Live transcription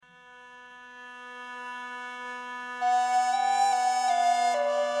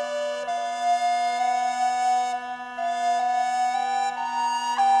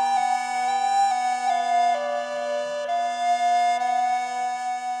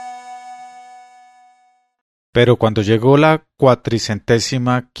Pero cuando llegó la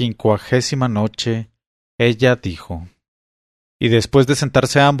 450ª noche, ella dijo: y después de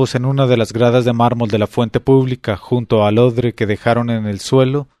sentarse ambos en una de las gradas de mármol de la fuente pública junto al odre que dejaron en el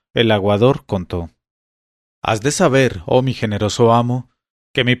suelo, el aguador contó: Has de saber, oh mi generoso amo,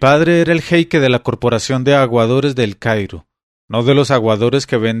 que mi padre era el jeique de la corporación de aguadores del Cairo, no de los aguadores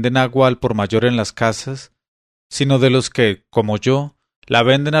que venden agua al por mayor en las casas, sino de los que, como yo, la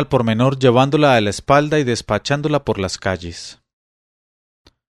venden al por menor llevándola a la espalda y despachándola por las calles.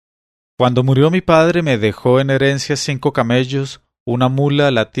 Cuando murió mi padre me dejó en herencia 5 camellos, una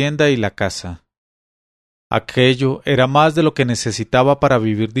mula, la tienda y la casa. Aquello era más de lo que necesitaba para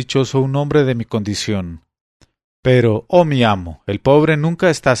vivir dichoso un hombre de mi condición. Pero, oh mi amo, el pobre nunca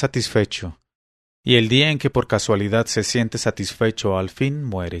está satisfecho, y el día en que por casualidad se siente satisfecho al fin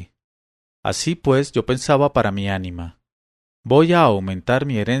muere. Así pues yo pensaba para mi ánima: voy a aumentar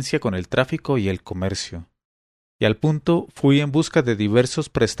mi herencia con el tráfico y el comercio. Y al punto fui en busca de diversos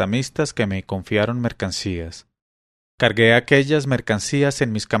prestamistas que me confiaron mercancías. Cargué aquellas mercancías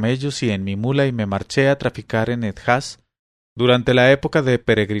en mis camellos y en mi mula y me marché a traficar en Hedjaz durante la época de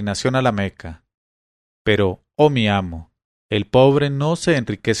peregrinación a la Meca. Pero, oh mi amo, el pobre no se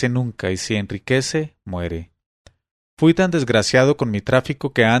enriquece nunca y si enriquece, muere. Fui tan desgraciado con mi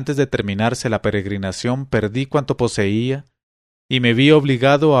tráfico que antes de terminarse la peregrinación perdí cuanto poseía y me vi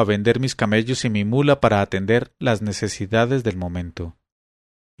obligado a vender mis camellos y mi mula para atender las necesidades del momento.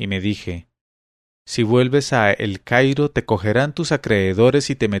 Y me dije: si vuelves a El Cairo te cogerán tus acreedores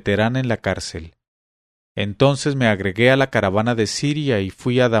y te meterán en la cárcel. Entonces me agregué a la caravana de Siria y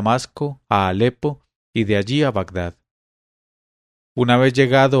fui a Damasco, a Alepo y de allí a Bagdad. Una vez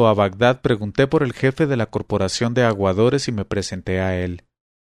llegado a Bagdad pregunté por el jefe de la corporación de aguadores y me presenté a él.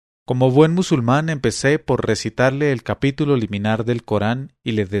 Como buen musulmán empecé por recitarle el capítulo liminar del Corán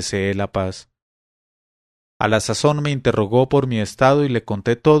y le deseé la paz. A la sazón me interrogó por mi estado y le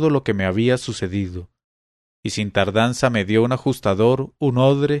conté todo lo que me había sucedido, y sin tardanza me dio un ajustador, un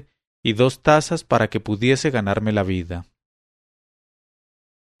odre y 2 tazas para que pudiese ganarme la vida.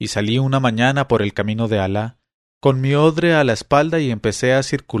 Y salí una mañana por el camino de Alá, con mi odre a la espalda y empecé a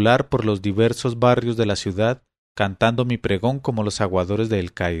circular por los diversos barrios de la ciudad, cantando mi pregón como los aguadores de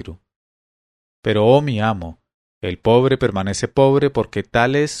El Cairo. Pero, oh mi amo, el pobre permanece pobre porque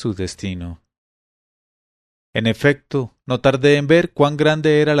tal es su destino. En efecto, no tardé en ver cuán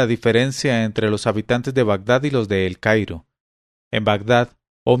grande era la diferencia entre los habitantes de Bagdad y los de El Cairo. En Bagdad,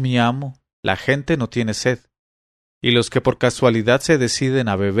 oh mi amo, la gente no tiene sed, y los que por casualidad se deciden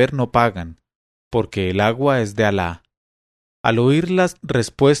a beber no pagan, porque el agua es de Alá. Al oír las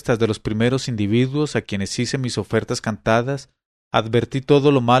respuestas de los primeros individuos a quienes hice mis ofertas cantadas, advertí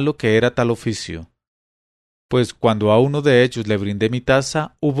todo lo malo que era tal oficio, pues cuando a uno de ellos le brindé mi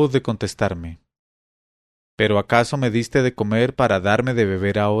taza, hubo de contestarme: ¿pero acaso me diste de comer para darme de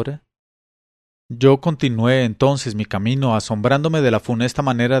beber ahora? Yo continué entonces mi camino, asombrándome de la funesta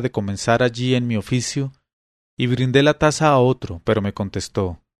manera de comenzar allí en mi oficio, y brindé la taza a otro, pero me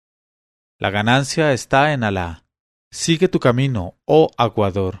contestó: la ganancia está en Alá. Sigue tu camino, oh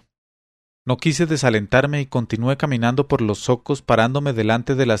aguador. No quise desalentarme y continué caminando por los zocos parándome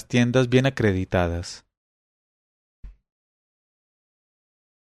delante de las tiendas bien acreditadas.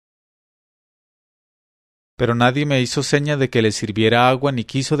 Pero nadie me hizo seña de que le sirviera agua ni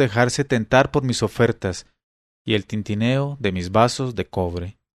quiso dejarse tentar por mis ofertas y el tintineo de mis vasos de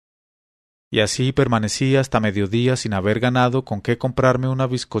cobre. Y así permanecí hasta mediodía sin haber ganado con qué comprarme una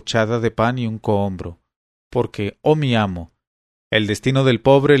bizcochada de pan y un cohombro, porque, oh mi amo, el destino del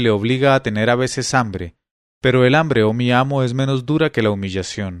pobre le obliga a tener a veces hambre, pero el hambre, oh mi amo, es menos dura que la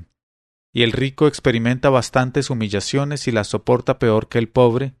humillación, y el rico experimenta bastantes humillaciones y las soporta peor que el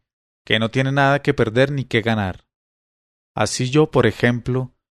pobre, que no tiene nada que perder ni que ganar. Así yo, por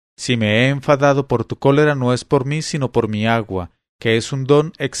ejemplo, si me he enfadado por tu cólera no es por mí sino por mi agua, que es un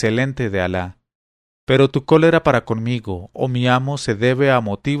don excelente de Alá. Pero tu cólera para conmigo, oh mi amo, se debe a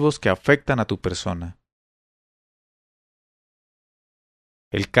motivos que afectan a tu persona.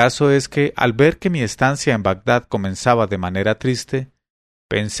 El caso es que, al ver que mi estancia en Bagdad comenzaba de manera triste,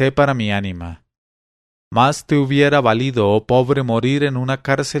 pensé para mi ánima: más te hubiera valido, oh pobre, morir en una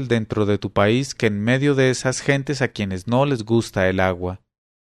cárcel dentro de tu país que en medio de esas gentes a quienes no les gusta el agua.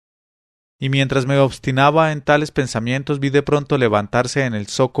 Y mientras me obstinaba en tales pensamientos vi de pronto levantarse en el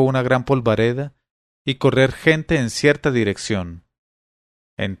zoco una gran polvareda y correr gente en cierta dirección.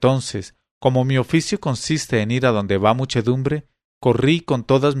 Entonces, como mi oficio consiste en ir a donde va muchedumbre, corrí con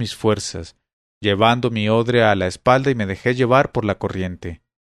todas mis fuerzas, llevando mi odre a la espalda y me dejé llevar por la corriente.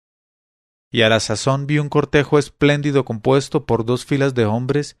 Y a la sazón vi un cortejo espléndido compuesto por 2 filas de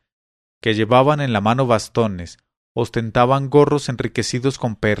hombres, que llevaban en la mano bastones, ostentaban gorros enriquecidos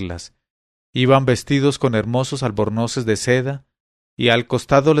con perlas, iban vestidos con hermosos albornoces de seda, y al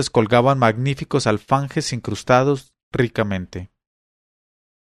costado les colgaban magníficos alfanjes incrustados ricamente.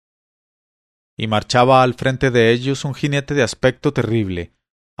 Y marchaba al frente de ellos un jinete de aspecto terrible,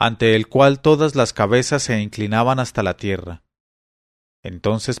 ante el cual todas las cabezas se inclinaban hasta la tierra.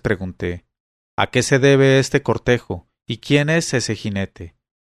 Entonces pregunté, ¿a qué se debe este cortejo, y quién es ese jinete?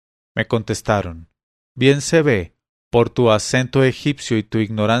 Me contestaron, bien se ve, por tu acento egipcio y tu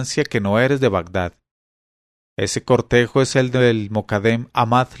ignorancia, que no eres de Bagdad. Ese cortejo es el del Mokadem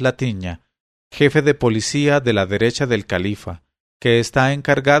Ahmad Latiña, jefe de policía de la derecha del califa, que está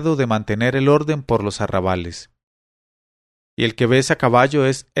encargado de mantener el orden por los arrabales. Y el que ves a caballo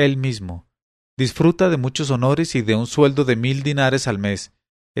es él mismo. Disfruta de muchos honores y de un sueldo de 1000 dinares al mes,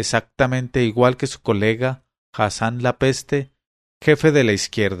 exactamente igual que su colega Hassan la Peste, jefe de la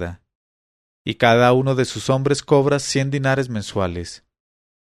izquierda. Y cada uno de sus hombres cobra 100 dinares mensuales.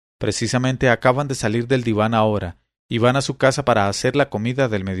 Precisamente acaban de salir del diván ahora, y van a su casa para hacer la comida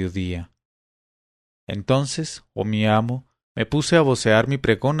del mediodía. Entonces, oh mi amo, me puse a vocear mi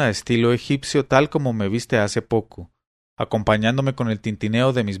pregón a estilo egipcio tal como me viste hace poco, acompañándome con el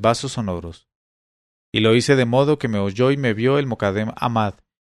tintineo de mis vasos sonoros. Y lo hice de modo que me oyó y me vio el Mokadem Ahmad,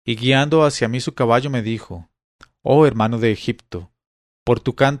 y guiando hacia mí su caballo me dijo, «Oh hermano de Egipto, por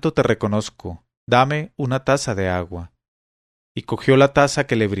tu canto te reconozco, dame una taza de agua». Y cogió la taza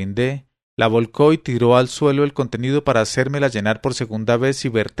que le brindé, la volcó y tiró al suelo el contenido para hacérmela llenar por segunda vez y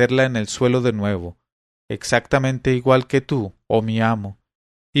verterla en el suelo de nuevo, exactamente igual que tú, oh mi amo,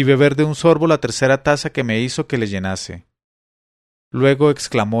 y beber de un sorbo la tercera taza que me hizo que le llenase. Luego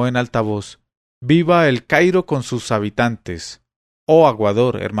exclamó en alta voz, «¡Viva el Cairo con sus habitantes! Oh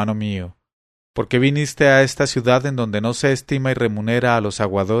aguador, hermano mío, ¿por qué viniste a esta ciudad en donde no se estima y remunera a los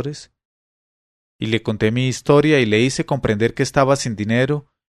aguadores?» Y le conté mi historia y le hice comprender que estaba sin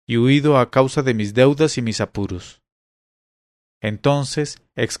dinero y huido a causa de mis deudas y mis apuros. Entonces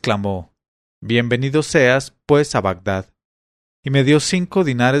exclamó, «Bienvenido seas, pues, a Bagdad», y me dio 5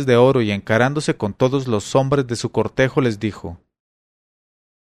 dinares de oro y encarándose con todos los hombres de su cortejo les dijo,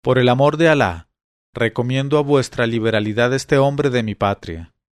 «Por el amor de Alá, recomiendo a vuestra liberalidad este hombre de mi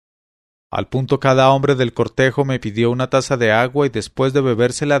patria». Al punto cada hombre del cortejo me pidió una taza de agua y después de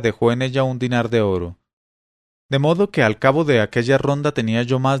bebérsela dejó en ella 1 dinar de oro. De modo que al cabo de aquella ronda tenía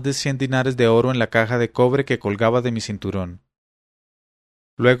yo más de 100 dinares de oro en la caja de cobre que colgaba de mi cinturón.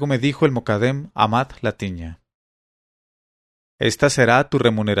 Luego me dijo el Mokadem Ahmad Latiña, «Esta será tu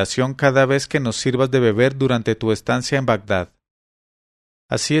remuneración cada vez que nos sirvas de beber durante tu estancia en Bagdad».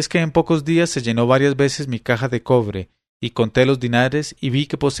 Así es que en pocos días se llenó varias veces mi caja de cobre, y conté los dinares y vi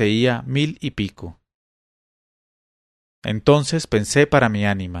que poseía 1000 y pico. Entonces pensé para mi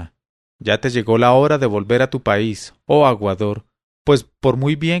ánima, ya te llegó la hora de volver a tu país, oh aguador, pues por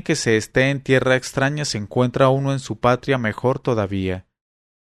muy bien que se esté en tierra extraña se encuentra uno en su patria mejor todavía.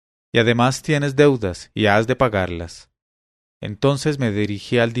 Y además tienes deudas y has de pagarlas. Entonces me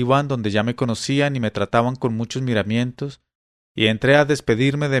dirigí al diván donde ya me conocían y me trataban con muchos miramientos, y entré a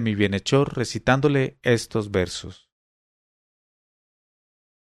despedirme de mi bienhechor recitándole estos versos.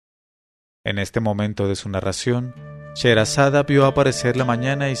 En este momento de su narración, Sherazada vio aparecer la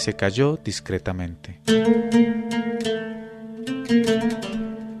mañana y se calló discretamente.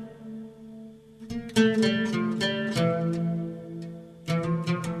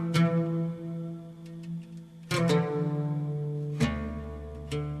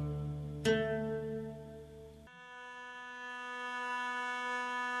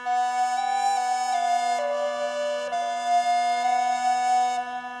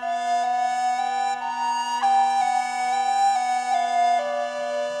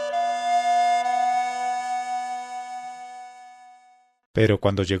 Pero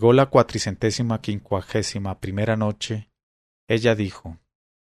cuando llegó la 451ª noche, ella dijo,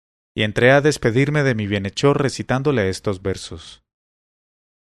 y entré a despedirme de mi bienhechor recitándole estos versos.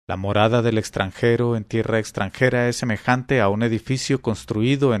 La morada del extranjero en tierra extranjera es semejante a un edificio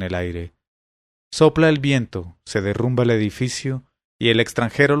construido en el aire. Sopla el viento, se derrumba el edificio, y el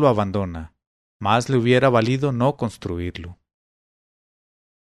extranjero lo abandona. Más le hubiera valido no construirlo.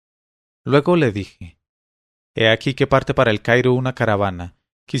 Luego le dije, he aquí que parte para el Cairo una caravana.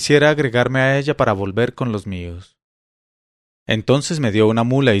 Quisiera agregarme a ella para volver con los míos. Entonces me dio una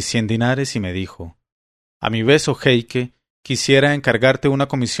mula y 100 dinares y me dijo, a mi vez, oh jeique, quisiera encargarte una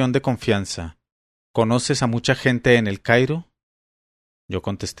comisión de confianza. ¿Conoces a mucha gente en el Cairo? Yo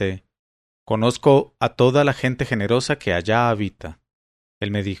contesté, conozco a toda la gente generosa que allá habita.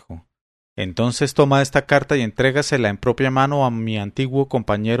 Él me dijo, Entonces toma esta carta y entrégasela en propia mano a mi antiguo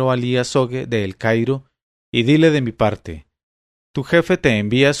compañero Alí Azogue de El Cairo, y dile de mi parte: tu jefe te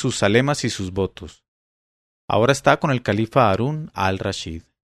envía sus zalemas y sus votos. Ahora está con el califa Harún al-Rashid.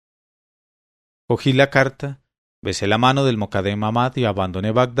 Cogí la carta, besé la mano del Mokadem Ahmad y abandoné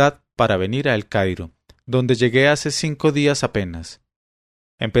Bagdad para venir a El Cairo, donde llegué hace 5 días apenas.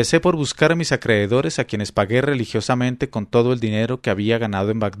 Empecé por buscar a mis acreedores, a quienes pagué religiosamente con todo el dinero que había ganado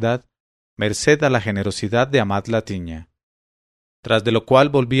en Bagdad, merced a la generosidad de Ahmad la Tiña. Tras de lo cual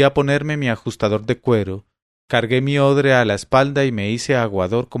volví a ponerme mi ajustador de cuero, cargué mi odre a la espalda y me hice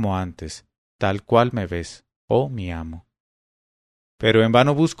aguador como antes, tal cual me ves, oh mi amo. Pero en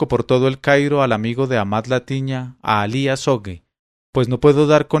vano busco por todo el Cairo al amigo de Ahmad la Tiña, a Alí Azogue, pues no puedo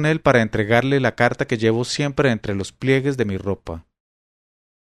dar con él para entregarle la carta que llevo siempre entre los pliegues de mi ropa.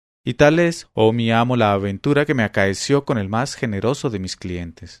 Y tal es, oh mi amo, la aventura que me acaeció con el más generoso de mis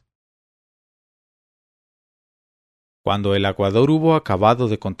clientes. Cuando el aguador hubo acabado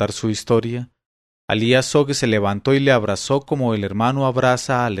de contar su historia, Alí Azogue se levantó y le abrazó como el hermano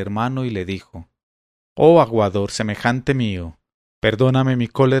abraza al hermano y le dijo: oh aguador semejante mío, perdóname mi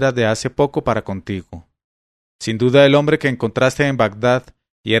cólera de hace poco para contigo. Sin duda el hombre que encontraste en Bagdad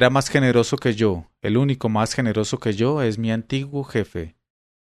y era más generoso que yo, el único más generoso que yo, es mi antiguo jefe.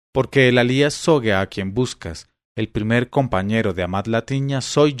 Porque el Alí Azogue a quien buscas, el primer compañero de Ahmad la Tiña,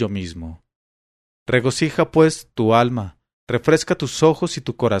 soy yo mismo. Regocija pues tu alma, refresca tus ojos y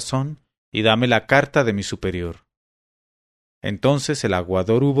tu corazón, y dame la carta de mi superior. Entonces el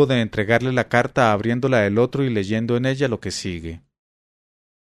aguador hubo de entregarle la carta abriéndola el otro y leyendo en ella lo que sigue.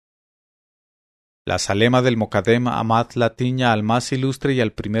 La zalema del Mokadem Ahmad la Tiña al más ilustre y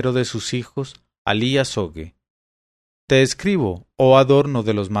al primero de sus hijos, Alí Azogue. Te escribo, oh adorno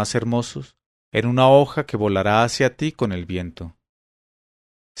de los más hermosos, en una hoja que volará hacia ti con el viento.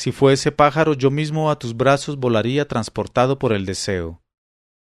 Si fuese pájaro, yo mismo a tus brazos volaría transportado por el deseo.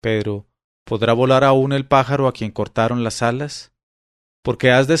 Pero, ¿podrá volar aún el pájaro a quien cortaron las alas? Porque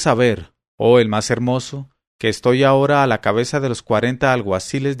has de saber, oh el más hermoso, que estoy ahora a la cabeza de los 40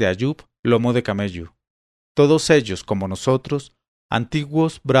 alguaciles de Ayub, lomo de camello. Todos ellos, como nosotros,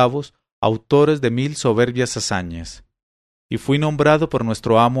 antiguos, bravos, autores de 1000 soberbias hazañas. Y fui nombrado por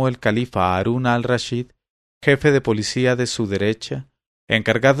nuestro amo el califa Harún al-Rashid, jefe de policía de su derecha,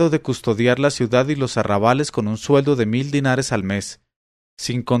 encargado de custodiar la ciudad y los arrabales con un sueldo de 1000 dinares al mes,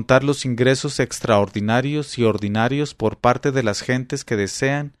 sin contar los ingresos extraordinarios y ordinarios por parte de las gentes que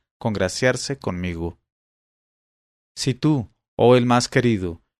desean congraciarse conmigo. Si tú, oh el más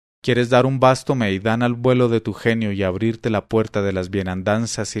querido, quieres dar un vasto meidán al vuelo de tu genio y abrirte la puerta de las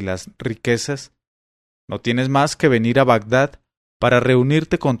bienandanzas y las riquezas, no tienes más que venir a Bagdad para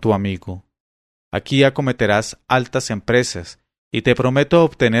reunirte con tu amigo. Aquí acometerás altas empresas, y te prometo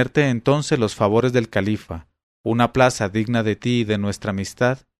obtenerte entonces los favores del califa, una plaza digna de ti y de nuestra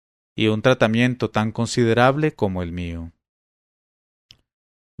amistad, y un tratamiento tan considerable como el mío.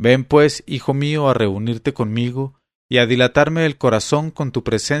 Ven pues, hijo mío, a reunirte conmigo y a dilatarme el corazón con tu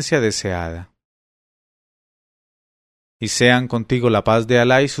presencia deseada. Y sean contigo la paz de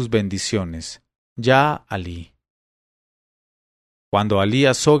Alá y sus bendiciones. Ya Alí. Cuando Alí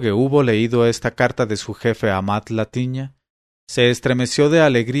Azogue hubo leído esta carta de su jefe Ahmad la Tiña, se estremeció de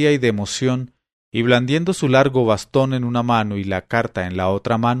alegría y de emoción, y blandiendo su largo bastón en una mano y la carta en la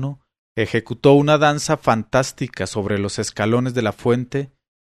otra mano, ejecutó una danza fantástica sobre los escalones de la fuente,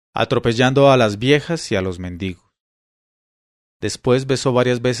 atropellando a las viejas y a los mendigos. Después besó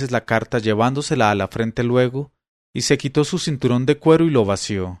varias veces la carta llevándosela a la frente luego, y se quitó su cinturón de cuero y lo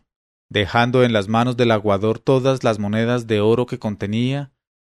vació, dejando en las manos del aguador todas las monedas de oro que contenía,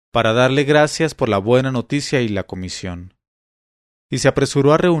 para darle gracias por la buena noticia y la comisión. Y se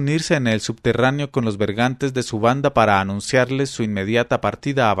apresuró a reunirse en el subterráneo con los bergantes de su banda para anunciarles su inmediata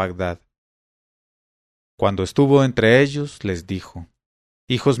partida a Bagdad. Cuando estuvo entre ellos, les dijo: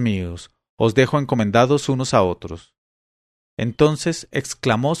 Hijos míos, os dejo encomendados unos a otros. Entonces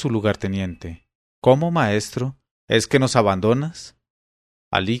exclamó su lugarteniente: ¿Cómo, maestro? ¿Es que nos abandonas?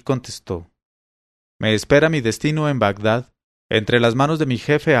 Alí contestó: Me espera mi destino en Bagdad, entre las manos de mi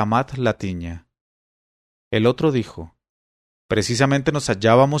jefe Ahmad la Tiña. El otro dijo: Precisamente nos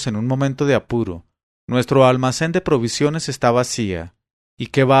hallábamos en un momento de apuro. Nuestro almacén de provisiones está vacía. ¿Y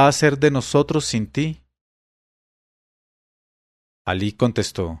qué va a hacer de nosotros sin ti? Alí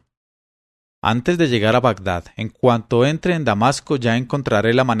contestó: Antes de llegar a Bagdad, en cuanto entre en Damasco, ya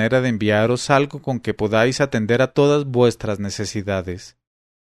encontraré la manera de enviaros algo con que podáis atender a todas vuestras necesidades.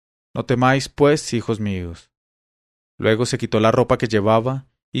 No temáis, pues, hijos míos. Luego se quitó la ropa que llevaba,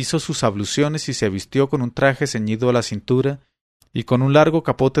 hizo sus abluciones y se vistió con un traje ceñido a la cintura, y con un largo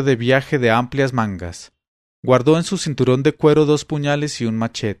capote de viaje de amplias mangas. Guardó en su cinturón de cuero 2 puñales y un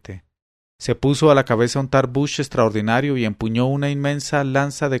machete. Se puso a la cabeza un tarbush extraordinario y empuñó una inmensa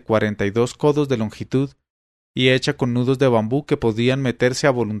lanza de 42 codos de longitud y hecha con nudos de bambú que podían meterse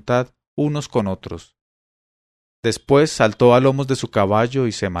a voluntad unos con otros. Después saltó a lomos de su caballo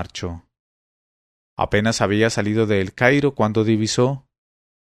y se marchó. Apenas había salido de El Cairo cuando divisó.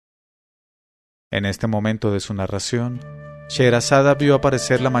 En este momento de su narración, Sherazada vio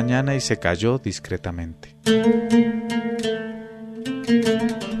aparecer la mañana y se calló discretamente.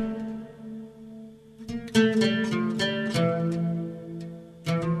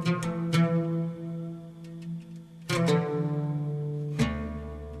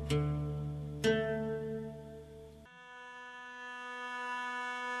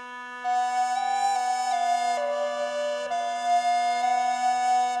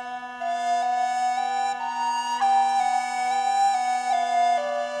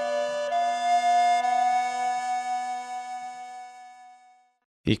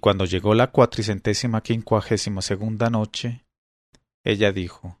 Y cuando llegó la 452ª noche, ella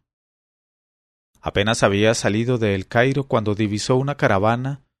dijo: apenas había salido de El Cairo cuando divisó una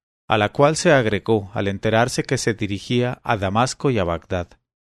caravana, a la cual se agregó al enterarse que se dirigía a Damasco y a Bagdad.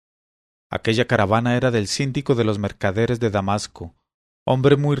 Aquella caravana era del síndico de los mercaderes de Damasco,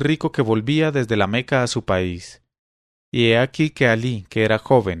 hombre muy rico que volvía desde la Meca a su país. Y he aquí que Alí, que era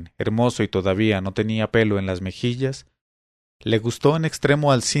joven, hermoso y todavía no tenía pelo en las mejillas, le gustó en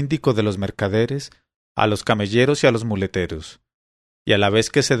extremo al síndico de los mercaderes, a los camelleros y a los muleteros, y a la vez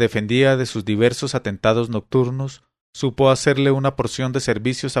que se defendía de sus diversos atentados nocturnos, supo hacerle una porción de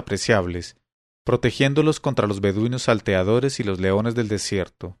servicios apreciables, protegiéndolos contra los beduinos salteadores y los leones del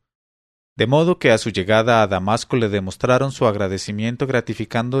desierto, de modo que a su llegada a Damasco le demostraron su agradecimiento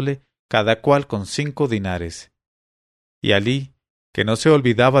gratificándole cada cual con 5 dinares. Y Alí, que no se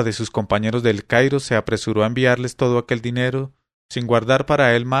olvidaba de sus compañeros del Cairo, se apresuró a enviarles todo aquel dinero, sin guardar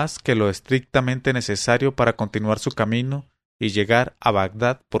para él más que lo estrictamente necesario para continuar su camino y llegar a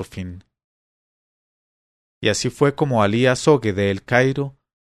Bagdad por fin. Y así fue como Alí Azogue de El Cairo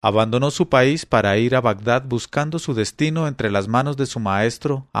abandonó su país para ir a Bagdad buscando su destino entre las manos de su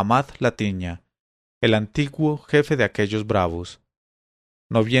maestro Ahmad Latiña, el antiguo jefe de aquellos bravos.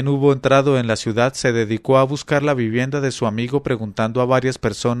 No bien hubo entrado en la ciudad, se dedicó a buscar la vivienda de su amigo preguntando a varias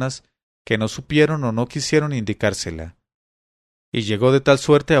personas que no supieron o no quisieron indicársela. Y llegó de tal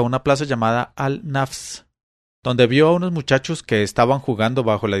suerte a una plaza llamada Al-Nafs, donde vio a unos muchachos que estaban jugando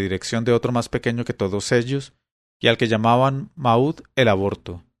bajo la dirección de otro más pequeño que todos ellos, y al que llamaban Maud el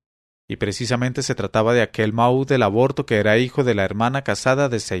Aborto. Y precisamente se trataba de aquel Maud el Aborto que era hijo de la hermana casada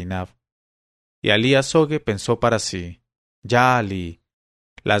de Zeinab. Y Alí Azogue pensó para sí: ya Alí,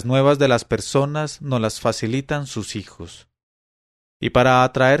 las nuevas de las personas nos las facilitan sus hijos. Y para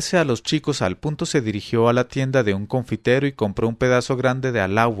atraerse a los chicos al punto se dirigió a la tienda de un confitero y compró un pedazo grande de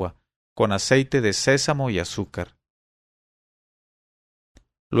alagua, con aceite de sésamo y azúcar.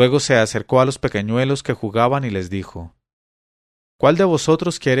 Luego se acercó a los pequeñuelos que jugaban y les dijo: ¿cuál de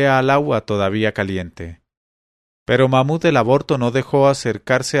vosotros quiere alagua todavía caliente? Pero Mahmud el Aborto no dejó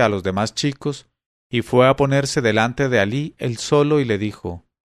acercarse a los demás chicos y fue a ponerse delante de Alí él solo y le dijo: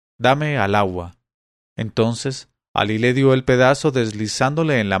 dame alagua. Entonces Alí le dio el pedazo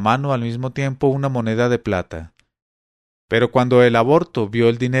deslizándole en la mano al mismo tiempo una moneda de plata. Pero cuando el Aborto vio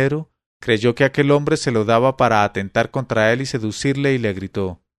el dinero, creyó que aquel hombre se lo daba para atentar contra él y seducirle y le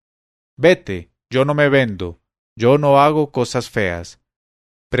gritó: vete, yo no me vendo, yo no hago cosas feas.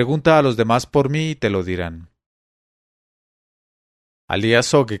 Pregunta a los demás por mí y te lo dirán. Alí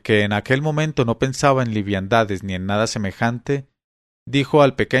Azogue, que en aquel momento no pensaba en liviandades ni en nada semejante, dijo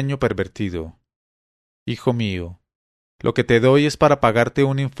al pequeño pervertido: hijo mío, lo que te doy es para pagarte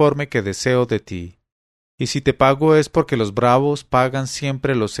un informe que deseo de ti, y si te pago es porque los bravos pagan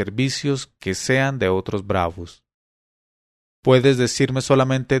siempre los servicios que sean de otros bravos. ¿Puedes decirme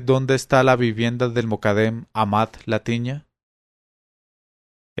solamente dónde está la vivienda del mocadem Ahmad Latiña?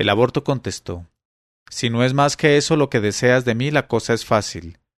 El Aborto contestó: si no es más que eso lo que deseas de mí, la cosa es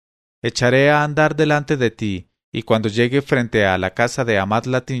fácil. Echaré a andar delante de ti, y cuando llegue frente a la casa de Ahmad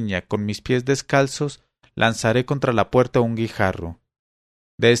Latiña con mis pies descalzos, lanzaré contra la puerta un guijarro.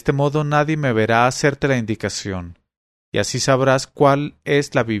 De este modo nadie me verá hacerte la indicación, y así sabrás cuál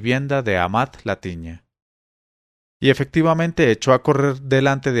es la vivienda de Ahmad Latiña. Y efectivamente echó a correr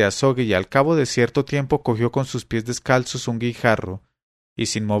delante de Azogue y al cabo de cierto tiempo cogió con sus pies descalzos un guijarro, y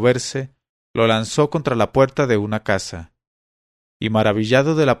sin moverse, lo lanzó contra la puerta de una casa. Y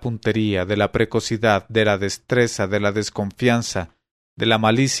maravillado de la puntería, de la precocidad, de la destreza, de la desconfianza, de la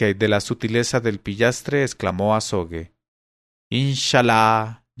malicia y de la sutileza del pillastre, exclamó Azogue: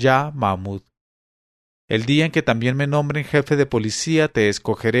 Inshallah, ya Mahmud. El día en que también me nombren jefe de policía te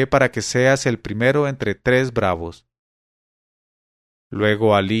escogeré para que seas el primero entre 3 bravos.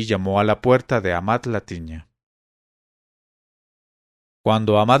 Luego Alí llamó a la puerta de Ahmad la Tiña.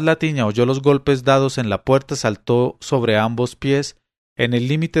 Cuando Ahmad la Tiña oyó los golpes dados en la puerta, saltó sobre ambos pies en el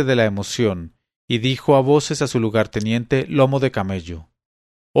límite de la emoción y dijo a voces a su lugarteniente Lomo de Camello: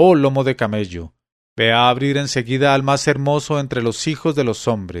 «Oh, Lomo de Camello, ve a abrir enseguida al más hermoso entre los hijos de los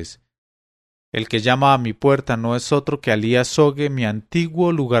hombres. El que llama a mi puerta no es otro que Alí Azogue, mi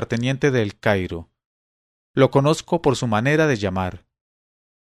antiguo lugarteniente de El Cairo. Lo conozco por su manera de llamar».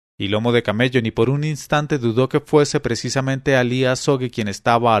 Y Lomo de Camello ni por un instante dudó que fuese precisamente Alí Azogue quien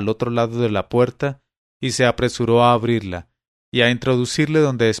estaba al otro lado de la puerta, y se apresuró a abrirla y a introducirle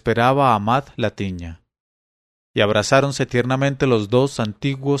donde esperaba a Ahmad la Tiña. Y abrazáronse tiernamente los dos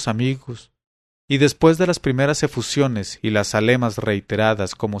antiguos amigos, y después de las primeras efusiones y las alemas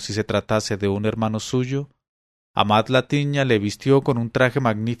reiteradas como si se tratase de un hermano suyo, Ahmad la Tiña le vistió con un traje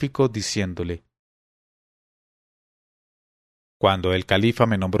magnífico, diciéndole: «Cuando el califa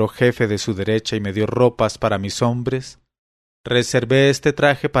me nombró jefe de su derecha y me dio ropas para mis hombres, reservé este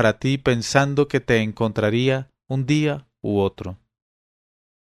traje para ti pensando que te encontraría un día u otro».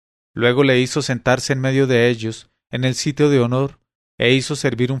 Luego le hizo sentarse en medio de ellos, en el sitio de honor, e hizo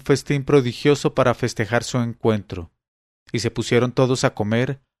servir un festín prodigioso para festejar su encuentro, y se pusieron todos a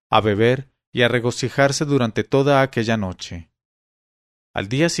comer, a beber y a regocijarse durante toda aquella noche. Al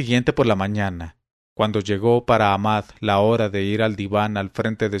día siguiente por la mañana, cuando llegó para Ahmad la hora de ir al diván al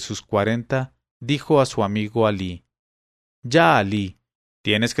frente de sus 40, dijo a su amigo Alí: «Ya, Alí,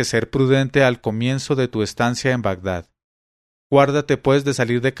 tienes que ser prudente al comienzo de tu estancia en Bagdad. Guárdate pues de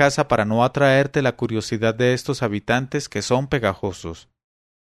salir de casa para no atraerte la curiosidad de estos habitantes que son pegajosos.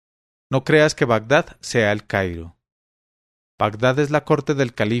 No creas que Bagdad sea el Cairo. Bagdad es la corte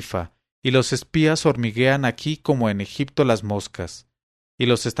del califa, y los espías hormiguean aquí como en Egipto las moscas, y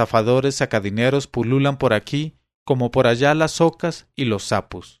los estafadores sacadineros pululan por aquí como por allá las ocas y los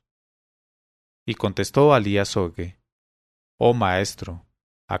sapos». Y contestó Alí Azogue: «Oh maestro,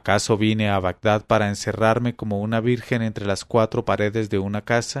 ¿acaso vine a Bagdad para encerrarme como una virgen entre las 4 paredes de una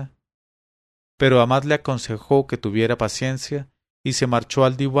casa?». Pero Ahmad le aconsejó que tuviera paciencia y se marchó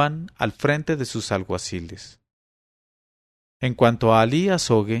al diván al frente de sus alguaciles. En cuanto a Alí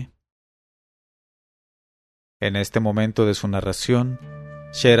Azogue, en este momento de su narración,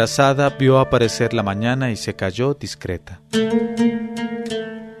 Sherazada vio aparecer la mañana y se calló discreta.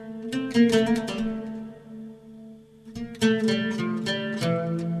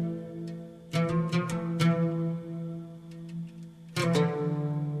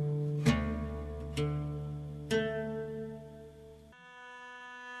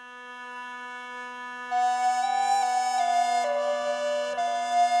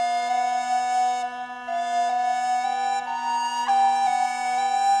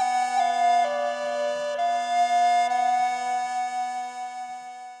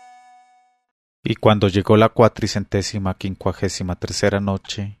 Y cuando llegó la 453ª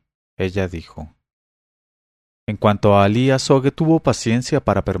noche, ella dijo: «En cuanto a Alí Azogue, tuvo paciencia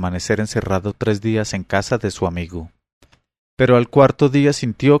para permanecer encerrado 3 días en casa de su amigo, pero al 4.º día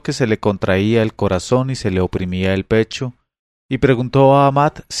sintió que se le contraía el corazón y se le oprimía el pecho, y preguntó a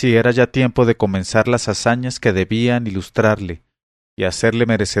Ahmad si era ya tiempo de comenzar las hazañas que debían ilustrarle y hacerle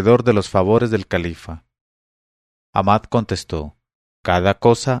merecedor de los favores del califa. Ahmad contestó: «Cada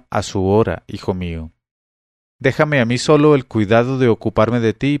cosa a su hora, hijo mío. Déjame a mí solo el cuidado de ocuparme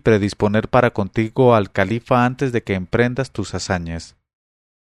de ti y predisponer para contigo al califa antes de que emprendas tus hazañas».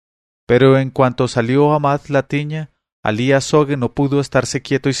 Pero en cuanto salió Ahmad la Tiña, Alí Azogue no pudo estarse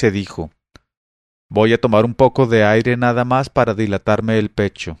quieto y se dijo: «Voy a tomar un poco de aire nada más para dilatarme el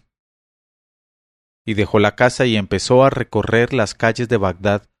pecho». Y dejó la casa y empezó a recorrer las calles de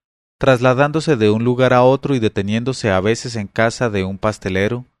Bagdad, trasladándose de un lugar a otro y deteniéndose a veces en casa de un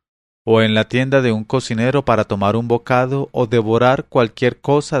pastelero o en la tienda de un cocinero para tomar un bocado o devorar cualquier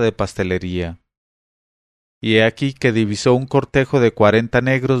cosa de pastelería. Y he aquí que divisó un cortejo de 40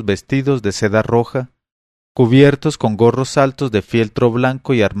 negros vestidos de seda roja, cubiertos con gorros altos de fieltro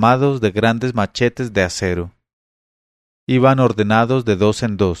blanco y armados de grandes machetes de acero. Iban ordenados de 2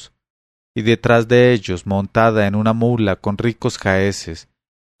 en 2, y detrás de ellos, montada en una mula con ricos jaeces,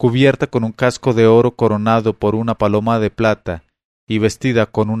 cubierta con un casco de oro coronado por una paloma de plata y vestida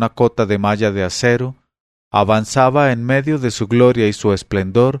con una cota de malla de acero, avanzaba en medio de su gloria y su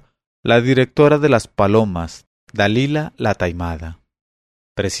esplendor la directora de las palomas, Dalila la Taimada.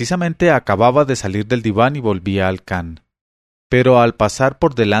 Precisamente acababa de salir del diván y volvía al Khan. Pero al pasar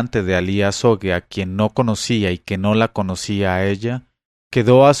por delante de Alí Azogue, a quien no conocía y que no la conocía a ella,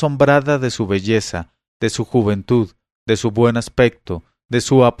 quedó asombrada de su belleza, de su juventud, de su buen aspecto, de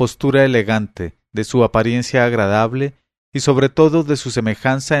su apostura elegante, de su apariencia agradable y sobre todo de su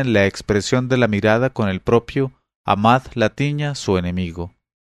semejanza en la expresión de la mirada con el propio Ahmad Latiña, su enemigo.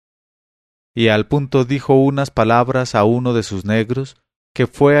 Y al punto dijo unas palabras a uno de sus negros, que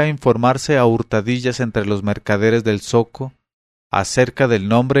fue a informarse a hurtadillas entre los mercaderes del zoco acerca del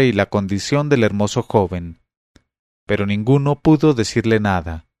nombre y la condición del hermoso joven, pero ninguno pudo decirle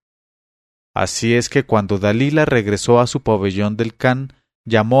nada. Así es que cuando Dalila regresó a su pabellón del Khan,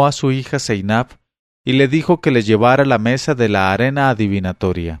 llamó a su hija Zeinab y le dijo que le llevara la mesa de la arena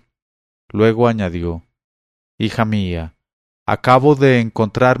adivinatoria. Luego añadió: «Hija mía, acabo de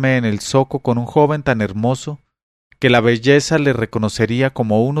encontrarme en el zoco con un joven tan hermoso que la belleza le reconocería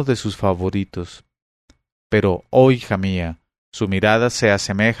como uno de sus favoritos. Pero, oh hija mía, su mirada se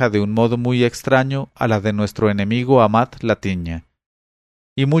asemeja de un modo muy extraño a la de nuestro enemigo Ahmad Latiña,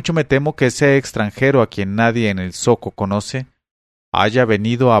 y mucho me temo que ese extranjero a quien nadie en el zoco conoce haya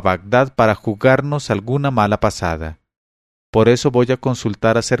venido a Bagdad para jugarnos alguna mala pasada. Por eso voy a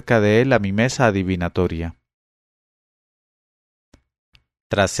consultar acerca de él a mi mesa adivinatoria».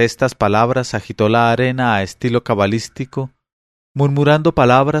 Tras estas palabras agitó la arena a estilo cabalístico, murmurando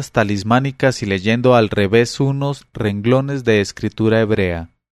palabras talismánicas y leyendo al revés unos renglones de escritura hebrea.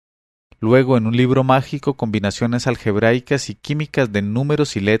 Luego en un libro mágico combinaciones algebraicas y químicas de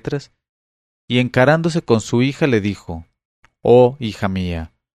números y letras, y encarándose con su hija le dijo: «Oh, hija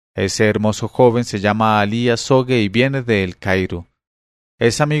mía, ese hermoso joven se llama Alí Azogue y viene de El Cairo.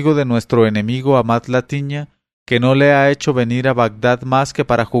 Es amigo de nuestro enemigo Ahmad Latiña, que no le ha hecho venir a Bagdad más que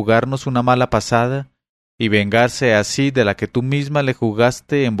para jugarnos una mala pasada y vengarse así de la que tú misma le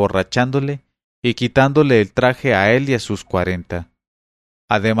jugaste emborrachándole y quitándole el traje a él y a sus 40.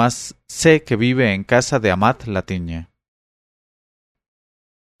 Además, sé que vive en casa de Ahmad Latiña».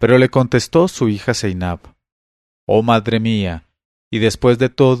 Pero le contestó su hija Zeinab: «Oh madre mía, y después de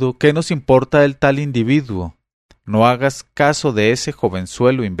todo, ¿qué nos importa el tal individuo? No hagas caso de ese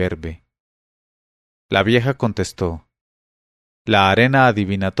jovenzuelo imberbe». La vieja contestó: «La arena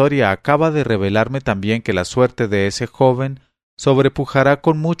adivinatoria acaba de revelarme también que la suerte de ese joven sobrepujará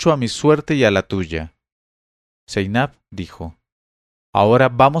con mucho a mi suerte y a la tuya». Zeinab dijo: «Ahora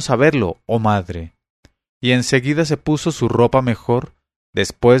vamos a verlo, oh madre». Y enseguida se puso su ropa mejor,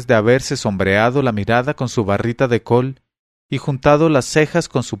 después de haberse sombreado la mirada con su barrita de col y juntado las cejas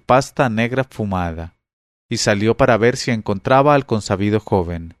con su pasta negra fumada, y salió para ver si encontraba al consabido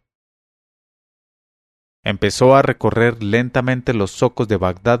joven. Empezó a recorrer lentamente los zocos de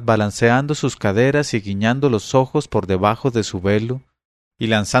Bagdad, balanceando sus caderas y guiñando los ojos por debajo de su velo, y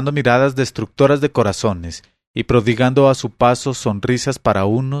lanzando miradas destructoras de corazones, y prodigando a su paso sonrisas para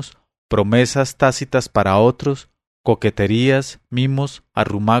unos, promesas tácitas para otros, coqueterías, mimos,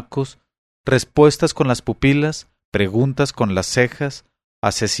 arrumacos, respuestas con las pupilas, preguntas con las cejas,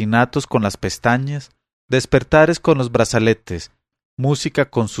 asesinatos con las pestañas, despertares con los brazaletes, música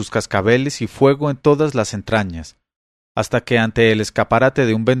con sus cascabeles y fuego en todas las entrañas, hasta que ante el escaparate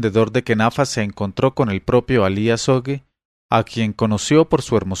de un vendedor de kenafas se encontró con el propio Alí Azogue, a quien conoció por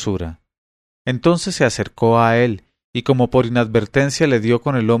su hermosura. Entonces se acercó a él, y como por inadvertencia le dio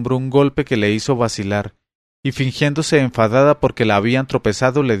con el hombro un golpe que le hizo vacilar, y fingiéndose enfadada porque la habían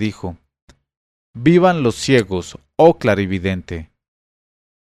tropezado, le dijo: «Vivan los ciegos, oh clarividente».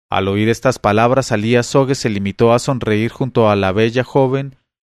 Al oír estas palabras, Alí Azogue se limitó a sonreír junto a la bella joven,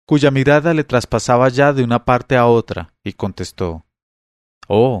 cuya mirada le traspasaba ya de una parte a otra, y contestó: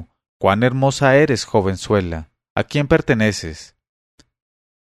 «Oh, cuán hermosa eres, jovenzuela. ¿A quién perteneces?».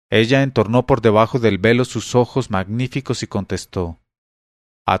 Ella entornó por debajo del velo sus ojos magníficos y contestó: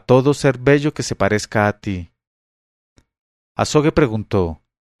 «A todo ser bello que se parezca a ti». Azogue preguntó: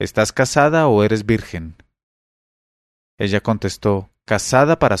 «¿Estás casada o eres virgen?». Ella contestó: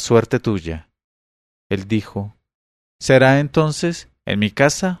 «Casada para suerte tuya». Él dijo: «¿Será entonces en mi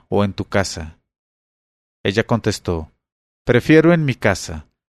casa o en tu casa?». Ella contestó: «Prefiero en mi casa.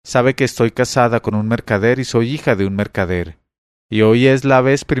 Sabe que estoy casada con un mercader y soy hija de un mercader, y hoy es la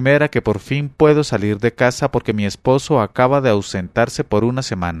vez primera que por fin puedo salir de casa porque mi esposo acaba de ausentarse por una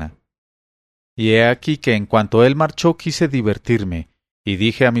semana. Y he aquí que en cuanto él marchó quise divertirme, y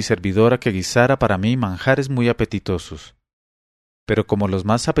dije a mi servidora que guisara para mí manjares muy apetitosos. Pero como los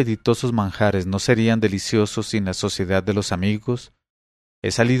más apetitosos manjares no serían deliciosos sin la sociedad de los amigos,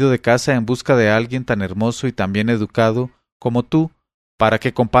 he salido de casa en busca de alguien tan hermoso y tan bien educado como tú, para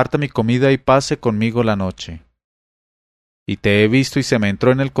que comparta mi comida y pase conmigo la noche. Y te he visto y se me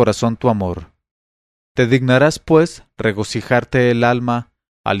entró en el corazón tu amor. ¿Te dignarás, pues, regocijarte el alma,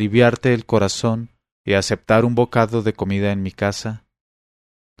 aliviarte el corazón y aceptar un bocado de comida en mi casa?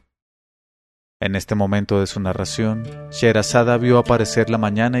 En este momento de su narración, Sherazada vio aparecer la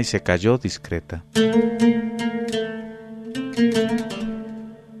mañana y se calló discreta.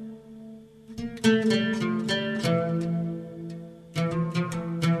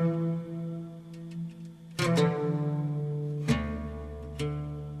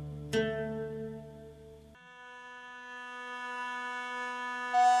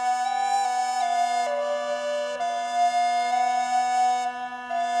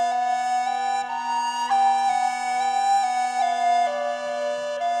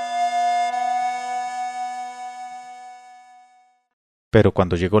 Pero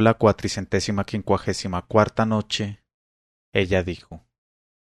cuando llegó la 454ª noche, ella dijo: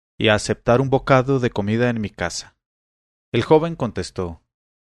 «Y a aceptar un bocado de comida en mi casa». El joven contestó: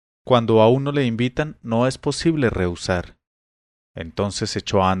 «Cuando a uno le invitan, no es posible rehusar». Entonces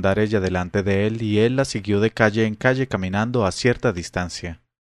echó a andar ella delante de él y él la siguió de calle en calle caminando a cierta distancia.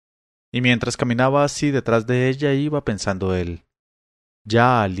 Y mientras caminaba así detrás de ella iba pensando él: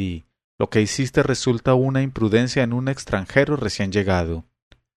 «Ya, Alí, lo que hiciste resulta una imprudencia en un extranjero recién llegado.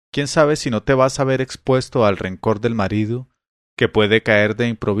 ¿Quién sabe si no te vas a ver expuesto al rencor del marido, que puede caer de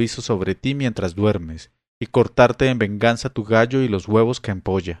improviso sobre ti mientras duermes, y cortarte en venganza tu gallo y los huevos que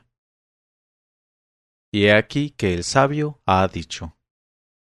empolla?» Y he aquí que el sabio ha dicho: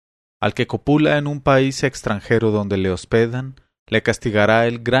 «Al que copula en un país extranjero donde le hospedan, le castigará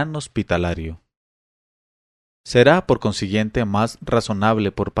el gran hospitalario». Será, por consiguiente, más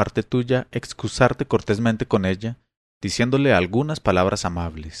razonable por parte tuya excusarte cortésmente con ella, diciéndole algunas palabras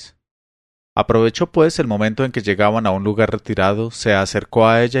amables. Aprovechó pues el momento en que llegaban a un lugar retirado, se acercó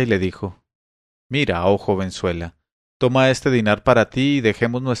a ella y le dijo: «Mira, oh jovenzuela, toma este dinar para ti y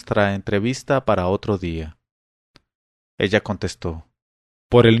dejemos nuestra entrevista para otro día». Ella contestó: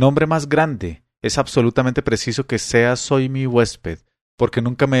 «Por el nombre más grande, es absolutamente preciso que seas hoy mi huésped, porque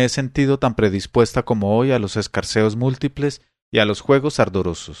nunca me he sentido tan predispuesta como hoy a los escarceos múltiples y a los juegos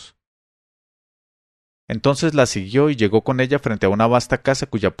ardorosos». Entonces la siguió y llegó con ella frente a una vasta casa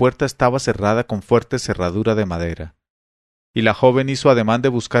cuya puerta estaba cerrada con fuerte cerradura de madera. Y la joven hizo ademán de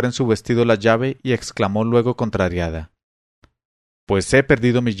buscar en su vestido la llave y exclamó luego contrariada: «Pues he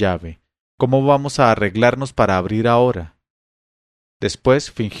perdido mi llave. ¿Cómo vamos a arreglarnos para abrir ahora?». Después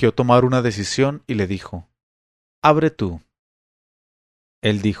fingió tomar una decisión y le dijo: «Abre tú».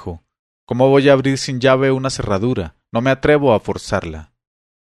 Él dijo: «¿Cómo voy a abrir sin llave una cerradura? No me atrevo a forzarla».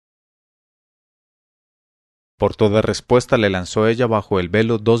 Por toda respuesta le lanzó ella bajo el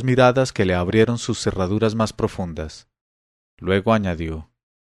velo 2 miradas que le abrieron sus cerraduras más profundas. Luego añadió: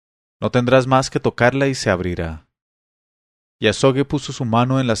 «No tendrás más que tocarla y se abrirá». Y Azogue puso su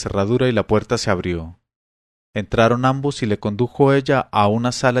mano en la cerradura y la puerta se abrió. Entraron ambos y le condujo ella a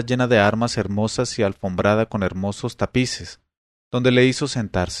una sala llena de armas hermosas y alfombrada con hermosos tapices, donde le hizo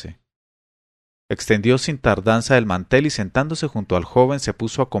sentarse. Extendió sin tardanza el mantel y sentándose junto al joven se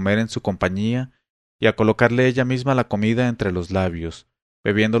puso a comer en su compañía y a colocarle ella misma la comida entre los labios,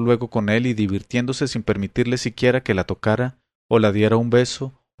 bebiendo luego con él y divirtiéndose sin permitirle siquiera que la tocara o la diera un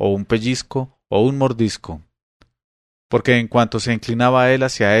beso o un pellizco o un mordisco. Porque en cuanto se inclinaba él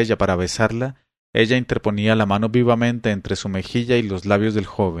hacia ella para besarla, ella interponía la mano vivamente entre su mejilla y los labios del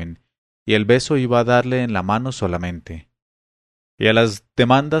joven, y el beso iba a darle en la mano solamente. Y a las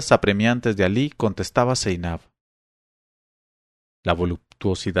demandas apremiantes de Alí contestaba Zeinab: «La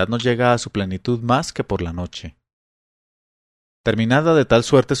voluptuosidad no llega a su plenitud más que por la noche». Terminada de tal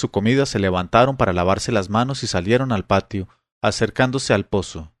suerte su comida, se levantaron para lavarse las manos y salieron al patio, acercándose al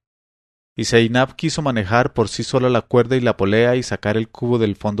pozo. Y Zeinab quiso manejar por sí sola la cuerda y la polea y sacar el cubo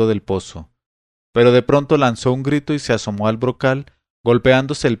del fondo del pozo. Pero de pronto lanzó un grito y se asomó al brocal,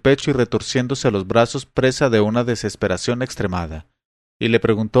 golpeándose el pecho y retorciéndose los brazos presa de una desesperación extremada, y le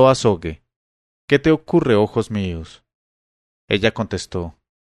preguntó a Azogue: «¿Qué te ocurre, ojos míos?». Ella contestó: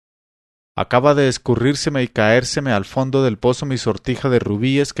 «Acaba de escurrírseme y caérseme al fondo del pozo mi sortija de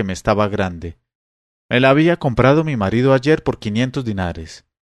rubíes que me estaba grande. Me la había comprado mi marido ayer por 500 dinares,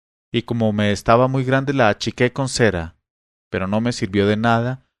 y como me estaba muy grande la achiqué con cera, pero no me sirvió de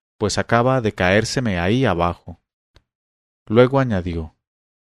nada, pues acaba de caérseme ahí abajo». Luego añadió: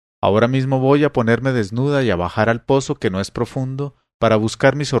 «Ahora mismo voy a ponerme desnuda y a bajar al pozo, que no es profundo, para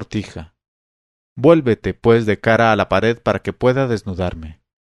buscar mi sortija. Vuélvete, pues, de cara a la pared para que pueda desnudarme».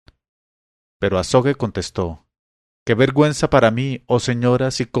 Pero Azogue contestó: «Qué vergüenza para mí, oh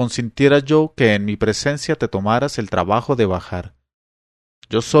señora, si consintiera yo que en mi presencia te tomaras el trabajo de bajar.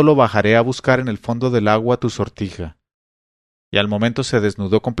 Yo solo bajaré a buscar en el fondo del agua tu sortija». Y al momento se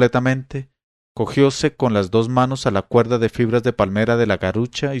desnudó completamente, cogióse con las 2 manos a la cuerda de fibras de palmera de la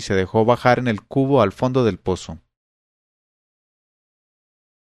garrucha y se dejó bajar en el cubo al fondo del pozo.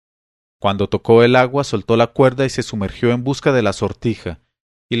 Cuando tocó el agua, soltó la cuerda y se sumergió en busca de la sortija,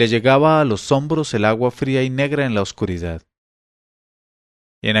 y le llegaba a los hombros el agua fría y negra en la oscuridad.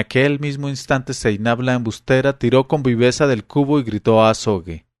 Y en aquel mismo instante Zeinab la embustera tiró con viveza del cubo y gritó a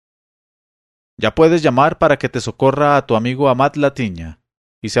Azogue: «Ya puedes llamar para que te socorra a tu amigo Amat la Tiña»,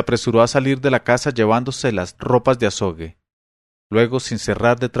 y se apresuró a salir de la casa llevándose las ropas de Azogue. Luego, sin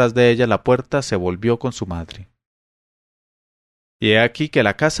cerrar detrás de ella la puerta, se volvió con su madre. Y he aquí que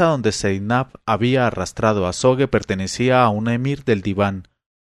la casa donde Zeinab había arrastrado a Azogue pertenecía a un emir del diván,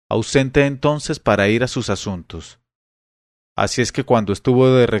 ausente entonces para ir a sus asuntos. Así es que cuando estuvo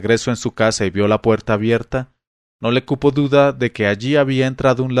de regreso en su casa y vio la puerta abierta, no le cupo duda de que allí había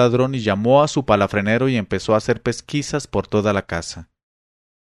entrado un ladrón y llamó a su palafrenero y empezó a hacer pesquisas por toda la casa.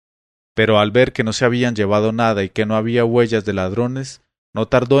 Pero al ver que no se habían llevado nada y que no había huellas de ladrones, no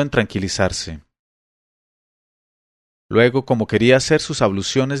tardó en tranquilizarse. Luego, como quería hacer sus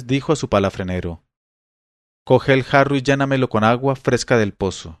abluciones, dijo a su palafrenero: «Coge el jarro y llénamelo con agua fresca del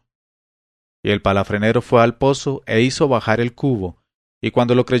pozo». Y el palafrenero fue al pozo e hizo bajar el cubo, y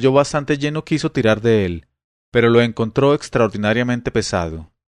cuando lo creyó bastante lleno quiso tirar de él, pero lo encontró extraordinariamente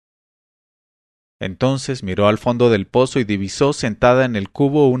pesado. Entonces miró al fondo del pozo y divisó sentada en el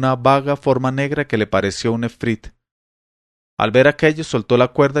cubo una vaga forma negra que le pareció un efrit. Al ver aquello soltó la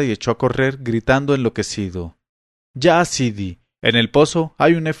cuerda y echó a correr gritando enloquecido: «¡Ya, Sidi! En el pozo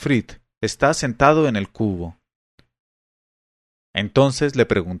hay un efrit. Está sentado en el cubo». Entonces le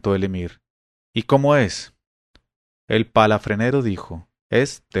preguntó el emir: «¿Y cómo es?». El palafrenero dijo: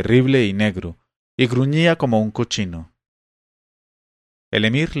 «Es terrible y negro, y gruñía como un cochino». El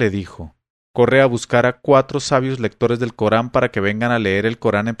emir le dijo: «Corre a buscar a 4 sabios lectores del Corán para que vengan a leer el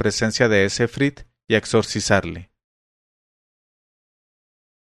Corán en presencia de ese efrit y a exorcizarle».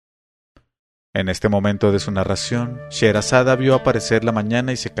 En este momento de su narración, Sherazada vio aparecer la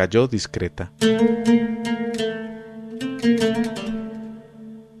mañana y se calló discreta.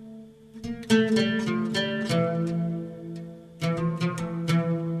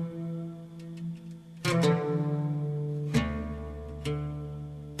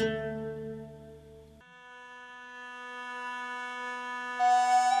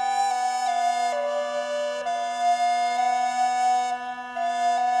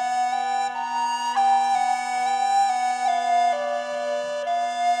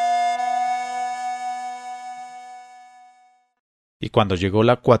 Y cuando llegó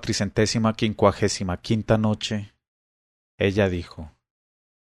la 455ª noche, ella dijo: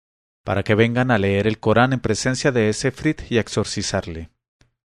 «Para que vengan a leer el Corán en presencia de ese efrit y a exorcizarle».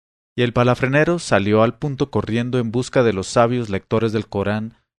 Y el palafrenero salió al punto corriendo en busca de los sabios lectores del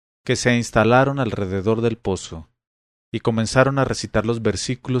Corán que se instalaron alrededor del pozo, y comenzaron a recitar los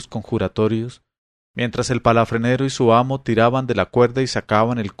versículos conjuratorios, mientras el palafrenero y su amo tiraban de la cuerda y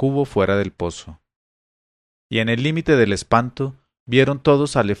sacaban el cubo fuera del pozo. Y en el límite del espanto, vieron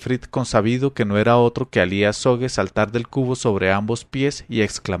todos al efrit consabido que no era otro que Alí Azogue saltar del cubo sobre ambos pies y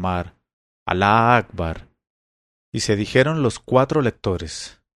exclamar: «Alá Akbar». Y se dijeron los 4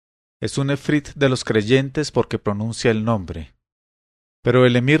 lectores: «Es un efrit de los creyentes porque pronuncia el nombre». Pero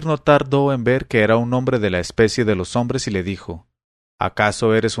el emir no tardó en ver que era un hombre de la especie de los hombres y le dijo: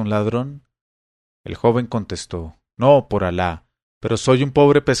 «¿Acaso eres un ladrón?». El joven contestó: «No, por Alá, pero soy un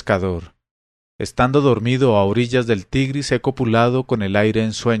pobre pescador. Estando dormido a orillas del Tigris he copulado con el aire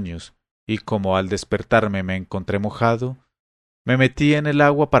en sueños, y como al despertarme me encontré mojado, me metí en el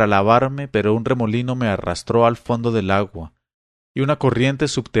agua para lavarme, pero un remolino me arrastró al fondo del agua, y una corriente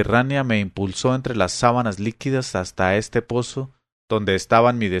subterránea me impulsó entre las sábanas líquidas hasta este pozo, donde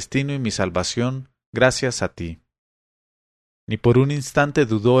estaban mi destino y mi salvación, gracias a ti». Ni por un instante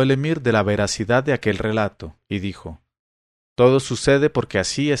dudó el emir de la veracidad de aquel relato, y dijo: «Todo sucede porque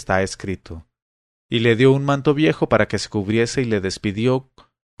así está escrito». Y le dio un manto viejo para que se cubriese y le despidió,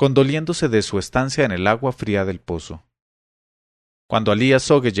 condoliéndose de su estancia en el agua fría del pozo. Cuando Alí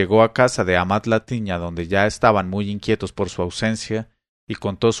Azogue llegó a casa de Amat la Tiña, donde ya estaban muy inquietos por su ausencia, y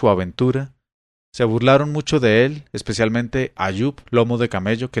contó su aventura, se burlaron mucho de él, especialmente Ayub, lomo de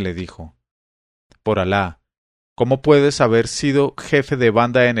camello, que le dijo: «Por Alá, ¿cómo puedes haber sido jefe de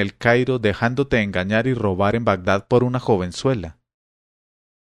banda en el Cairo dejándote engañar y robar en Bagdad por una jovenzuela?».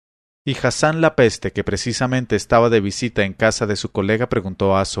 Y Hassan la Peste, que precisamente estaba de visita en casa de su colega,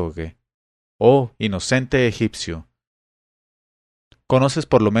 preguntó a Azogue: «Oh, inocente egipcio, ¿conoces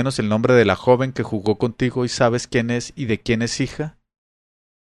por lo menos el nombre de la joven que jugó contigo y sabes quién es y de quién es hija?».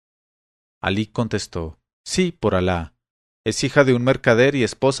 Alí contestó: «Sí, por Alá, es hija de un mercader y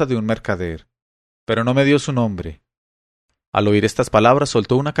esposa de un mercader, pero no me dio su nombre. Al oír estas palabras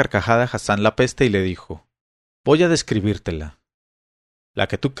soltó una carcajada Hassan la Peste y le dijo: voy a describírtela. La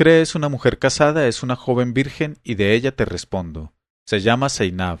que tú crees una mujer casada es una joven virgen y de ella te respondo. Se llama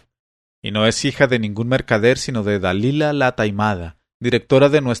Zeinab, y no es hija de ningún mercader sino de Dalila la Taimada, directora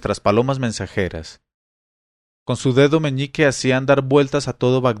de nuestras palomas mensajeras. Con su dedo meñique hacían dar vueltas a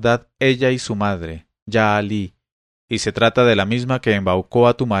todo Bagdad ella y su madre, Ya Ali, y se trata de la misma que embaucó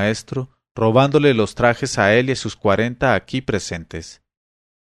a tu maestro, robándole los trajes a él y a sus 40 aquí presentes.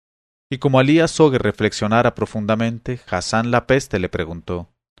 Y como Alí Azogue reflexionara profundamente, Hassan la Peste le preguntó: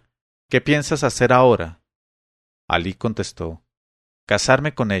 ¿qué piensas hacer ahora? Alí contestó: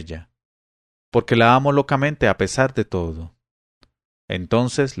 casarme con ella, porque la amo locamente a pesar de todo.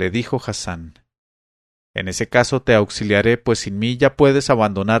 Entonces le dijo Hassan: en ese caso te auxiliaré, pues sin mí ya puedes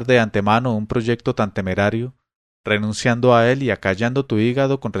abandonar de antemano un proyecto tan temerario, renunciando a él y acallando tu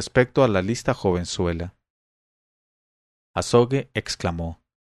hígado con respecto a la lista jovenzuela. Azogue exclamó: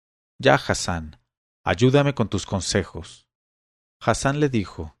 ya, Hassan, ayúdame con tus consejos. Hassan le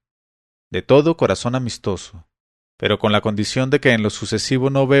dijo: de todo corazón amistoso, pero con la condición de que en lo sucesivo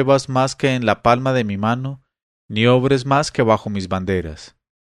no bebas más que en la palma de mi mano, ni obres más que bajo mis banderas.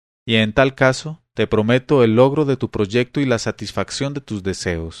 Y en tal caso, te prometo el logro de tu proyecto y la satisfacción de tus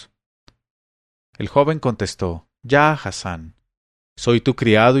deseos. El joven contestó: ya, Hassan, soy tu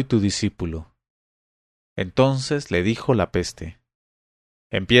criado y tu discípulo. Entonces le dijo la Peste: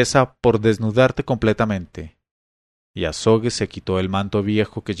 empieza por desnudarte completamente. Y Azogue se quitó el manto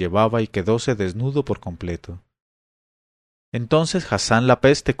viejo que llevaba y quedóse desnudo por completo. Entonces Hassan la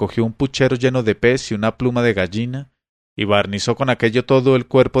Peste cogió un puchero lleno de pez y una pluma de gallina, y barnizó con aquello todo el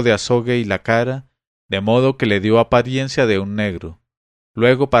cuerpo de Azogue y la cara, de modo que le dio apariencia de un negro.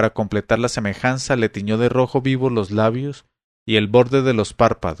 Luego, para completar la semejanza, le tiñó de rojo vivo los labios y el borde de los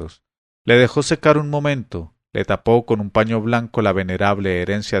párpados, le dejó secar un momento, le tapó con un paño blanco la venerable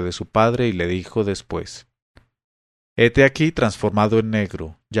herencia de su padre y le dijo después: hete aquí transformado en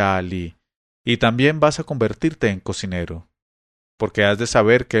negro, ya Ali, y también vas a convertirte en cocinero, porque has de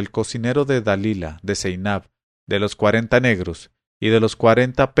saber que el cocinero de Dalila, de Zeinab, de los 40 negros, y de los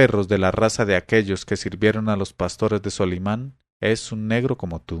 40 perros de la raza de aquellos que sirvieron a los pastores de Solimán, es un negro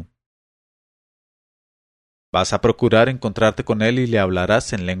como tú. Vas a procurar encontrarte con él y le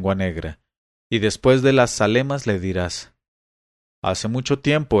hablarás en lengua negra, y después de las zalemas le dirás: hace mucho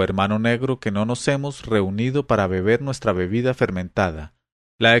tiempo, hermano negro, que no nos hemos reunido para beber nuestra bebida fermentada,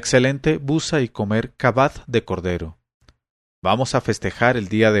 la excelente busa, y comer kabaz de cordero. ¿Vamos a festejar el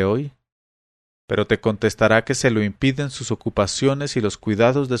día de hoy? Pero te contestará que se lo impiden sus ocupaciones y los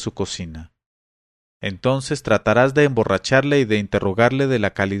cuidados de su cocina. Entonces tratarás de emborracharle y de interrogarle de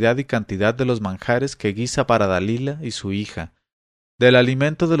la calidad y cantidad de los manjares que guisa para Dalila y su hija, del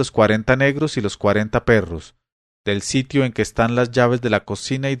alimento de los 40 negros y los 40 perros, del sitio en que están las llaves de la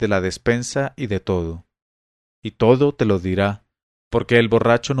cocina y de la despensa y de todo. Y todo te lo dirá, porque el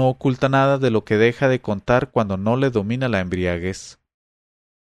borracho no oculta nada de lo que deja de contar cuando no le domina la embriaguez.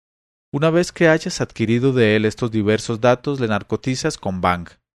 Una vez que hayas adquirido de él estos diversos datos, le narcotizas con bang.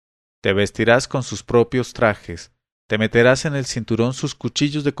 Te vestirás con sus propios trajes, te meterás en el cinturón sus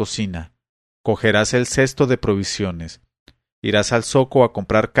cuchillos de cocina, cogerás el cesto de provisiones, irás al zoco a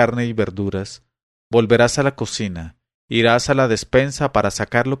comprar carne y verduras, volverás a la cocina, irás a la despensa para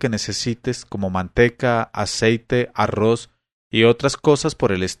sacar lo que necesites como manteca, aceite, arroz y otras cosas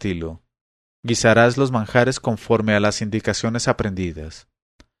por el estilo. Guisarás los manjares conforme a las indicaciones aprendidas.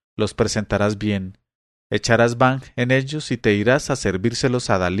 Los presentarás bien, echarás bang en ellos y te irás a servírselos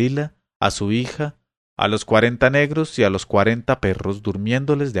a Dalila, a su hija, a los 40 negros y a los 40 perros,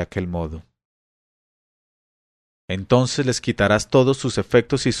 durmiéndoles de aquel modo. Entonces les quitarás todos sus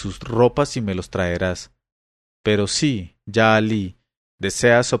efectos y sus ropas y me los traerás. Pero si, ya Ali,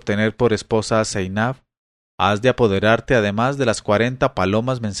 deseas obtener por esposa a Zeinab, has de apoderarte además de las 40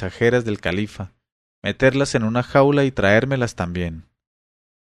 palomas mensajeras del califa, meterlas en una jaula y traérmelas también.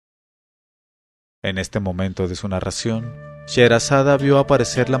 En este momento de su narración, Sherazada vio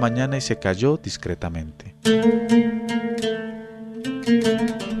aparecer la mañana y se calló discretamente.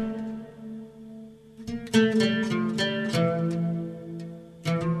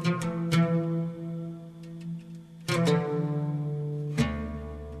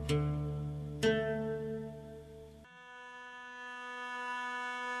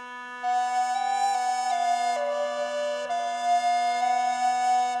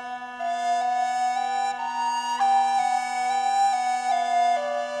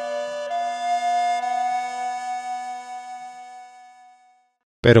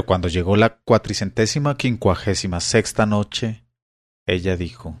 Pero cuando llegó la 456ª noche, ella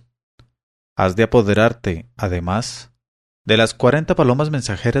dijo: has de apoderarte, además, de las 40 palomas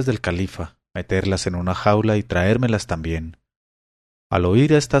mensajeras del califa, meterlas en una jaula y traérmelas también. Al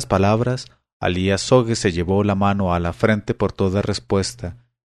oír estas palabras, Alí Azogue se llevó la mano a la frente por toda respuesta,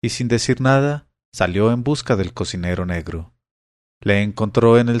 y sin decir nada, salió en busca del cocinero negro. Le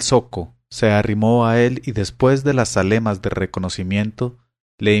encontró en el zoco, se arrimó a él y después de las zalemas de reconocimiento,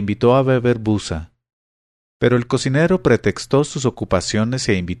 le invitó a beber buza. Pero el cocinero pretextó sus ocupaciones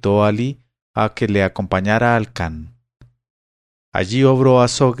e invitó a Alí a que le acompañara al Khan. Allí obró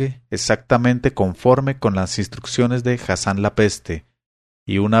Azogue exactamente conforme con las instrucciones de Hassan la Peste,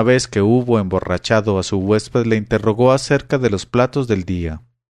 y una vez que hubo emborrachado a su huésped le interrogó acerca de los platos del día.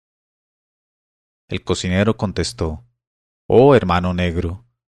 El cocinero contestó: «Oh hermano negro,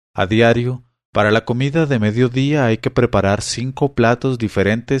 a diario, para la comida de mediodía hay que preparar 5 platos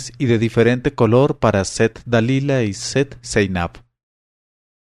diferentes y de diferente color para Set Dalila y Set Zeinab,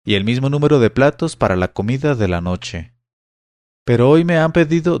 y el mismo número de platos para la comida de la noche. Pero hoy me han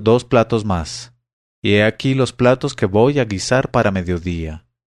pedido 2 platos más, y he aquí los platos que voy a guisar para mediodía: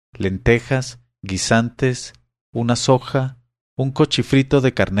 lentejas, guisantes, una soja, un cochifrito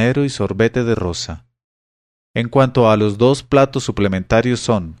de carnero y sorbete de rosa. En cuanto a los 2 platos suplementarios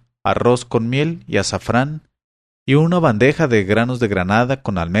son arroz con miel y azafrán, y una bandeja de granos de granada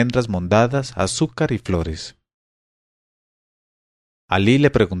con almendras mondadas, azúcar y flores». Alí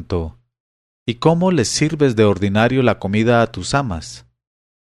le preguntó: «¿Y cómo les sirves de ordinario la comida a tus amas?».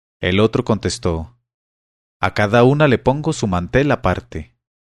 El otro contestó: «A cada una le pongo su mantel aparte».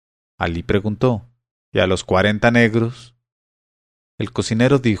 Alí preguntó: «¿Y a los 40 negros?». El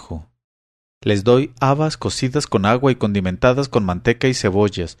cocinero dijo: «Les doy habas cocidas con agua y condimentadas con manteca y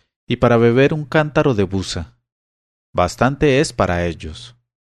cebollas, y para beber un cántaro de buza. Bastante es para ellos».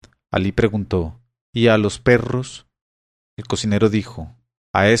 Alí preguntó: «¿Y a los perros?». El cocinero dijo: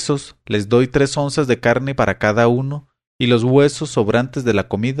 «A esos les doy 3 onzas de carne para cada uno, y los huesos sobrantes de la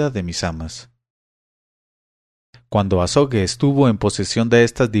comida de mis amas». Cuando Azogue estuvo en posesión de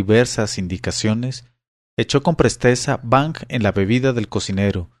estas diversas indicaciones, echó con presteza bang en la bebida del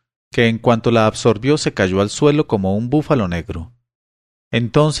cocinero, que en cuanto la absorbió se cayó al suelo como un búfalo negro.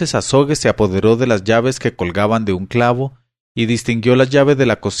 Entonces Azogue se apoderó de las llaves que colgaban de un clavo y distinguió la llave de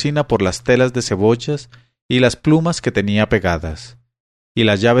la cocina por las telas de cebollas y las plumas que tenía pegadas, y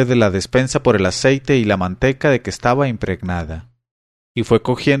la llave de la despensa por el aceite y la manteca de que estaba impregnada. Y fue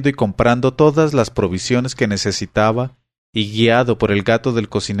cogiendo y comprando todas las provisiones que necesitaba, y guiado por el gato del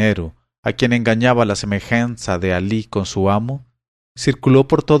cocinero, a quien engañaba la semejanza de Alí con su amo, circuló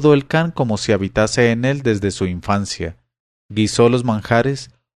por todo el Khan como si habitase en él desde su infancia, guisó los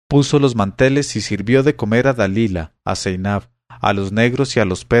manjares, puso los manteles y sirvió de comer a Dalila, a Zeinab, a los negros y a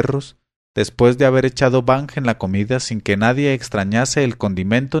los perros, después de haber echado bang en la comida sin que nadie extrañase el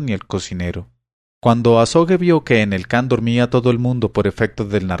condimento ni el cocinero. Cuando Azogue vio que en el Khan dormía todo el mundo por efecto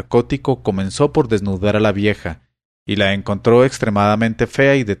del narcótico, comenzó por desnudar a la vieja, y la encontró extremadamente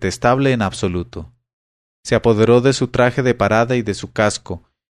fea y detestable en absoluto. Se apoderó de su traje de parada y de su casco,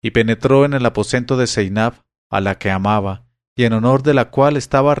 y penetró en el aposento de Zeinab, a la que amaba, y en honor de la cual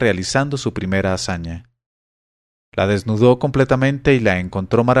estaba realizando su primera hazaña. La desnudó completamente y la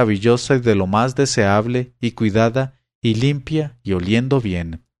encontró maravillosa y de lo más deseable, y cuidada, y limpia, y oliendo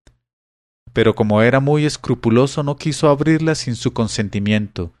bien. Pero como era muy escrupuloso, no quiso abrirla sin su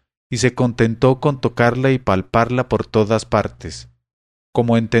consentimiento, y se contentó con tocarla y palparla por todas partes,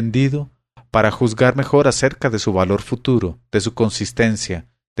 como entendido, para juzgar mejor acerca de su valor futuro, de su consistencia,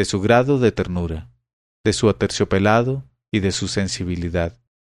 de su grado de ternura, de su aterciopelado y de su sensibilidad.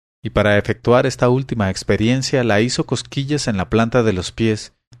 Y para efectuar esta última experiencia la hizo cosquillas en la planta de los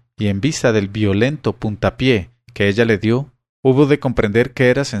pies, y en vista del violento puntapié que ella le dio, hubo de comprender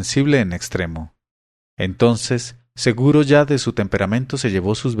que era sensible en extremo. Entonces, seguro ya de su temperamento, se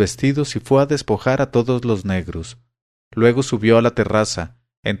llevó sus vestidos y fue a despojar a todos los negros. Luego subió a la terraza,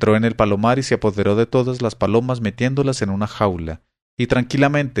 entró en el palomar y se apoderó de todas las palomas metiéndolas en una jaula, y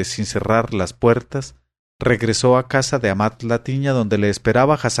tranquilamente, sin cerrar las puertas, regresó a casa de Amat la Tiña, donde le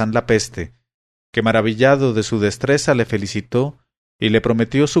esperaba Hassan la Peste, que maravillado de su destreza le felicitó y le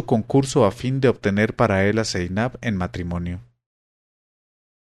prometió su concurso a fin de obtener para él a Zeinab en matrimonio.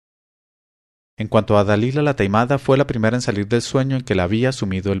 En cuanto a Dalila la taimada, fue la primera en salir del sueño en que la había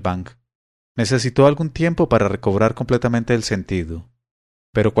sumido el bang. Necesitó algún tiempo para recobrar completamente el sentido,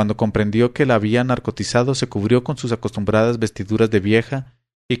 pero cuando comprendió que la había narcotizado se cubrió con sus acostumbradas vestiduras de vieja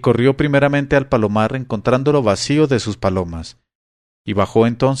y corrió primeramente al palomar encontrándolo vacío de sus palomas, y bajó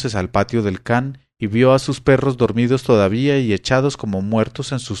entonces al patio del Khan y vio a sus perros dormidos todavía y echados como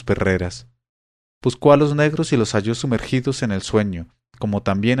muertos en sus perreras. Buscó a los negros y los halló sumergidos en el sueño, como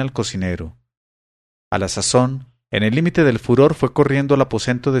también al cocinero, A la sazón, en el límite del furor, fue corriendo al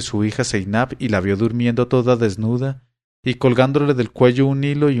aposento de su hija Zeinab y la vio durmiendo toda desnuda y colgándole del cuello un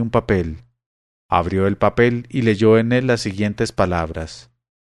hilo y un papel. Abrió el papel y leyó en él las siguientes palabras: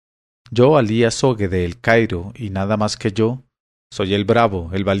 Yo, Alí Azogue de El Cairo, y nada más que yo, soy el bravo,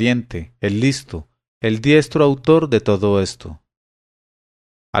 el valiente, el listo, el diestro autor de todo esto.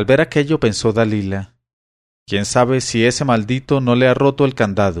 Al ver aquello pensó Dalila: ¿Quién sabe si ese maldito no le ha roto el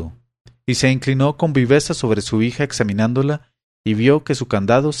candado? Y se inclinó con viveza sobre su hija examinándola y vio que su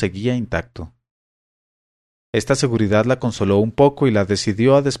candado seguía intacto. Esta seguridad la consoló un poco y la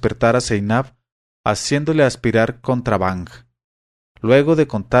decidió a despertar a Zeinab, haciéndole aspirar contra Bang. Luego de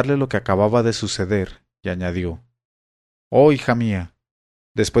contarle lo que acababa de suceder, y añadió: Oh, hija mía,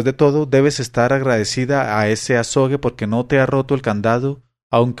 después de todo debes estar agradecida a ese Azogue porque no te ha roto el candado,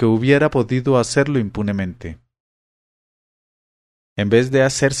 aunque hubiera podido hacerlo impunemente. En vez de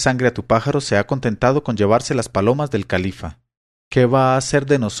hacer sangre a tu pájaro, se ha contentado con llevarse las palomas del califa. ¿Qué va a hacer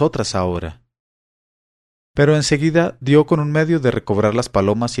de nosotras ahora? Pero enseguida dio con un medio de recobrar las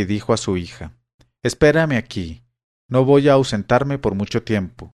palomas y dijo a su hija: Espérame aquí, no voy a ausentarme por mucho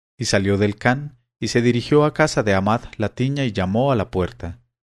tiempo. Y salió del Khan y se dirigió a casa de Ahmad la Tiña y llamó a la puerta.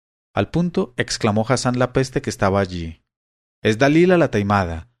 Al punto exclamó Hassan la Peste, que estaba allí: Es Dalila la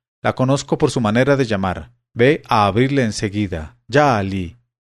taimada, la conozco por su manera de llamar. Ve a abrirle enseguida, ya, Alí.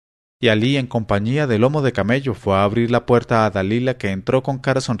 Y Alí, en compañía de Lomo de Camello, fue a abrir la puerta a Dalila, que entró con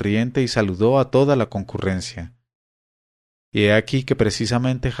cara sonriente y saludó a toda la concurrencia. Y he aquí que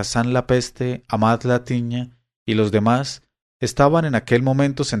precisamente Hassan la Peste, Ahmad la Tiña y los demás estaban en aquel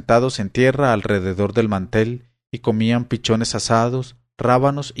momento sentados en tierra alrededor del mantel y comían pichones asados,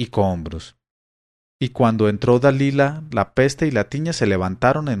 rábanos y cohombros. Y cuando entró Dalila, la Peste y la Tiña se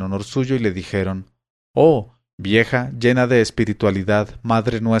levantaron en honor suyo y le dijeron: Oh, vieja llena de espiritualidad,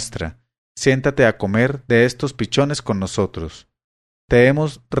 madre nuestra, siéntate a comer de estos pichones con nosotros. Te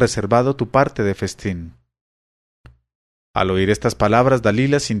hemos reservado tu parte de festín. Al oír estas palabras,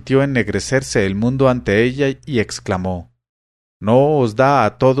 Dalila sintió ennegrecerse el mundo ante ella y exclamó: ¿No os da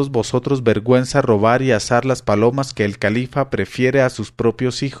a todos vosotros vergüenza robar y asar las palomas que el califa prefiere a sus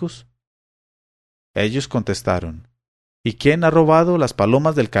propios hijos? Ellos contestaron: ¿Y quién ha robado las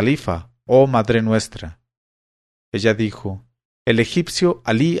palomas del califa, oh madre nuestra? Ella dijo: El egipcio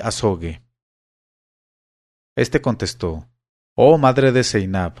Alí Azogue. Este contestó: Oh madre de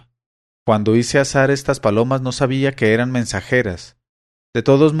Zeinab, cuando hice asar estas palomas no sabía que eran mensajeras. De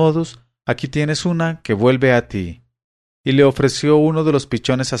todos modos, aquí tienes una que vuelve a ti. Y le ofreció uno de los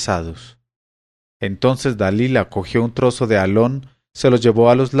pichones asados. Entonces Dalila cogió un trozo de alón, se lo llevó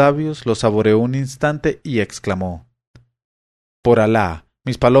a los labios, lo saboreó un instante y exclamó: Por Alá,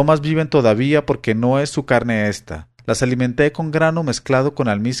 mis palomas viven todavía porque no es su carne esta. Las alimenté con grano mezclado con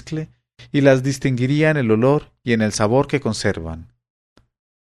almizcle y las distinguiría en el olor y en el sabor que conservan.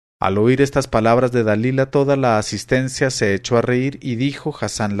 Al oír estas palabras de Dalila, toda la asistencia se echó a reír y dijo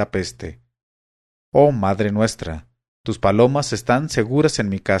Hassan la Peste: Oh madre nuestra, tus palomas están seguras en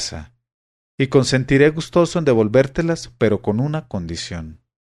mi casa, y consentiré gustoso en devolvértelas, pero con una condición.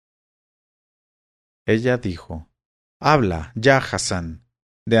 Ella dijo: Habla, ya, Hassan.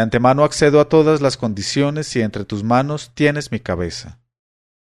 De antemano accedo a todas las condiciones y entre tus manos tienes mi cabeza.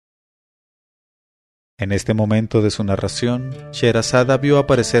 En este momento de su narración, Sherazada vio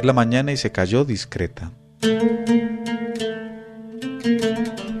aparecer la mañana y se calló discreta.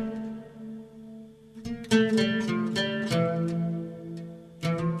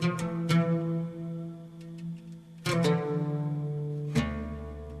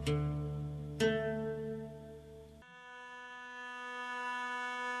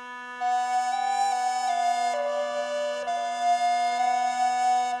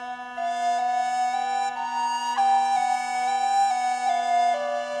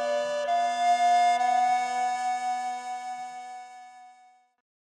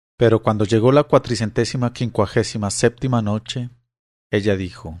 Pero cuando llegó la 457ª noche, ella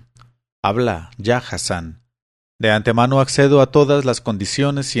dijo: Habla, ya, Hassan. De antemano accedo a todas las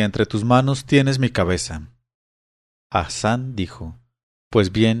condiciones y entre tus manos tienes mi cabeza. Hassan dijo: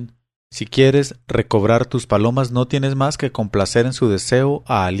 Pues bien, si quieres recobrar tus palomas no tienes más que complacer en su deseo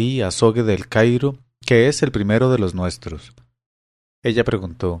a Alí Azogue del Cairo, que es el primero de los nuestros. Ella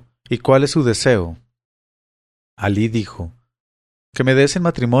preguntó: ¿Y cuál es su deseo? Alí dijo: Que me des en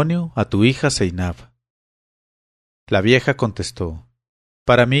matrimonio a tu hija Zeinab. La vieja contestó: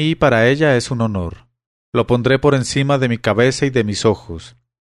 Para mí y para ella es un honor. Lo pondré por encima de mi cabeza y de mis ojos.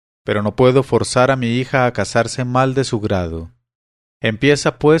 Pero no puedo forzar a mi hija a casarse mal de su grado.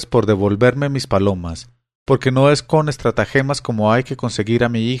 Empieza, pues, por devolverme mis palomas, porque no es con estratagemas como hay que conseguir a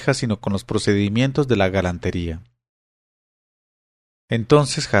mi hija, sino con los procedimientos de la galantería.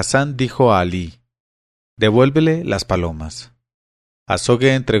 Entonces Hasán dijo a Alí: devuélvele las palomas.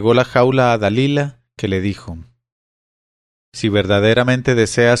 Azogue entregó la jaula a Dalila, que le dijo: si verdaderamente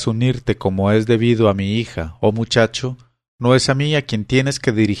deseas unirte como es debido a mi hija, oh muchacho, no es a mí a quien tienes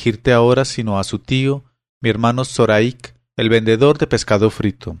que dirigirte ahora, sino a su tío, mi hermano Zoraik, el vendedor de pescado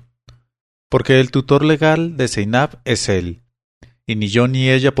frito, porque el tutor legal de Zeinab es él, y ni yo ni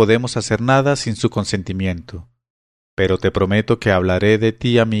ella podemos hacer nada sin su consentimiento. Pero te prometo que hablaré de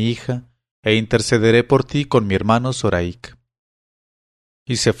ti a mi hija, e intercederé por ti con mi hermano Zoraik.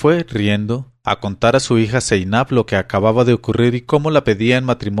 Y se fue, riendo, a contar a su hija Zeinab lo que acababa de ocurrir y cómo la pedía en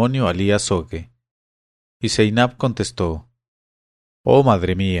matrimonio Alí Azogue. Y Zeinab contestó: oh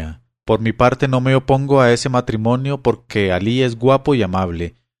madre mía, por mi parte no me opongo a ese matrimonio porque Alí es guapo y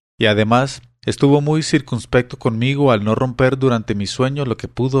amable, y además estuvo muy circunspecto conmigo al no romper durante mi sueño lo que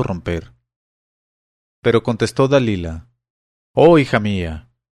pudo romper. Pero contestó Dalila: oh hija mía,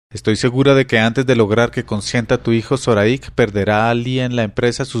 estoy segura de que antes de lograr que consienta tu hijo Zoraik perderá a Alí en la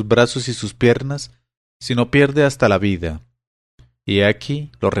empresa sus brazos y sus piernas, si no pierde hasta la vida. Y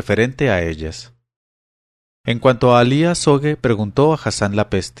aquí lo referente a ellas. En cuanto a Alí Azogue, preguntó a Hasán la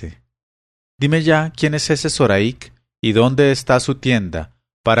Peste: dime ya quién es ese Zoraik y dónde está su tienda,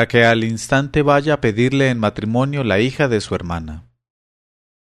 para que al instante vaya a pedirle en matrimonio la hija de su hermana.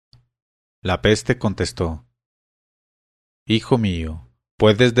 La Peste contestó: hijo mío,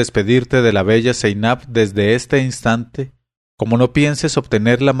 puedes despedirte de la bella Zeinab desde este instante, como no pienses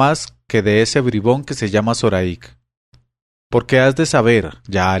obtenerla más que de ese bribón que se llama Zoraik. Porque has de saber,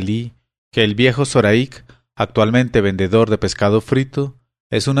 ya Alí, que el viejo Zoraik, actualmente vendedor de pescado frito,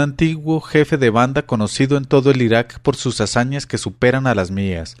 es un antiguo jefe de banda conocido en todo el Irak por sus hazañas que superan a las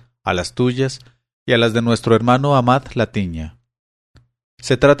mías, a las tuyas y a las de nuestro hermano Ahmad la Tiña.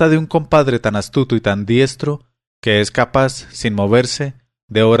 Se trata de un compadre tan astuto y tan diestro que es capaz, sin moverse,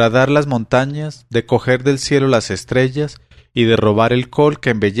 de horadar las montañas, de coger del cielo las estrellas y de robar el col que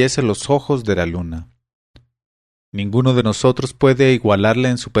embellece los ojos de la luna. Ninguno de nosotros puede igualarle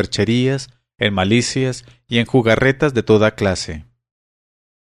en supercherías, en malicias y en jugarretas de toda clase.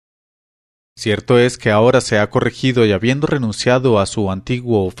 Cierto es que ahora se ha corregido y habiendo renunciado a su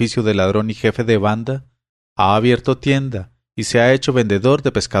antiguo oficio de ladrón y jefe de banda, ha abierto tienda y se ha hecho vendedor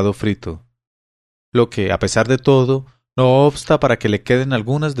de pescado frito, lo que, a pesar de todo, no obsta para que le queden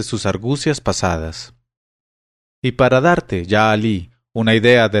algunas de sus argucias pasadas. Y para darte, ya Alí, una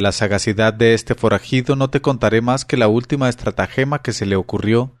idea de la sagacidad de este forajido, no te contaré más que la última estratagema que se le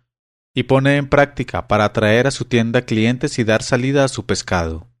ocurrió y pone en práctica para atraer a su tienda clientes y dar salida a su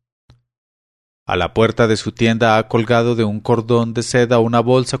pescado. A la puerta de su tienda ha colgado de un cordón de seda una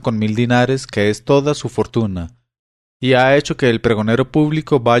bolsa con 1000 dinares, que es toda su fortuna, y ha hecho que el pregonero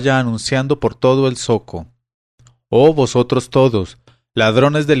público vaya anunciando por todo el zoco: oh vosotros todos,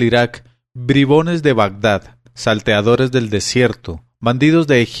 ladrones del Irak, bribones de Bagdad, salteadores del desierto, bandidos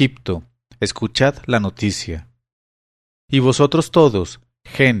de Egipto, escuchad la noticia. Y vosotros todos,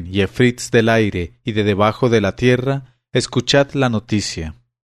 gen y efrits del aire y de debajo de la tierra, escuchad la noticia.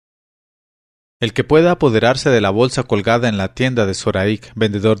 El que pueda apoderarse de la bolsa colgada en la tienda de Zoraik,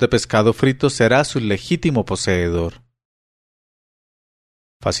 vendedor de pescado frito, será su legítimo poseedor.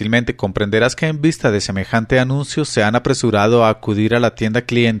 Fácilmente comprenderás que en vista de semejante anuncio se han apresurado a acudir a la tienda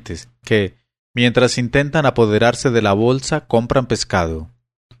clientes que, mientras intentan apoderarse de la bolsa, compran pescado.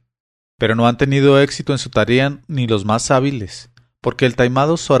 Pero no han tenido éxito en su tarea ni los más hábiles, porque el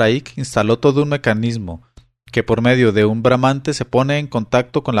taimado Zoraik instaló todo un mecanismo que por medio de un bramante se pone en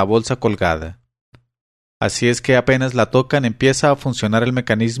contacto con la bolsa colgada. Así es que apenas la tocan empieza a funcionar el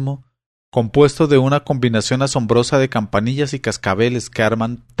mecanismo, compuesto de una combinación asombrosa de campanillas y cascabeles que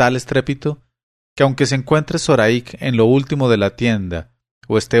arman tal estrépito que aunque se encuentre Zoraik en lo último de la tienda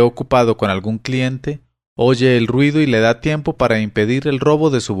o esté ocupado con algún cliente, oye el ruido y le da tiempo para impedir el robo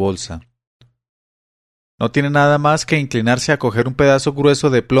de su bolsa. No tiene nada más que inclinarse a coger un pedazo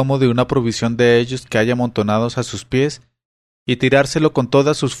grueso de plomo de una provisión de ellos que haya amontonados a sus pies y tirárselo con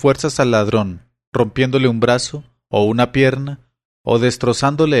todas sus fuerzas al ladrón, rompiéndole un brazo o una pierna o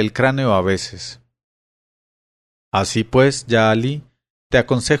destrozándole el cráneo a veces. Así pues, ya Alí, te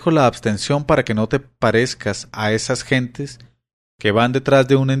aconsejo la abstención para que no te parezcas a esas gentes que van detrás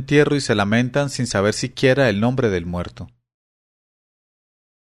de un entierro y se lamentan sin saber siquiera el nombre del muerto.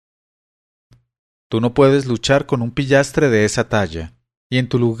 Tú no puedes luchar con un pillastre de esa talla, y en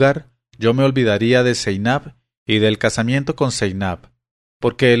tu lugar yo me olvidaría de Zeinab y del casamiento con Zeinab,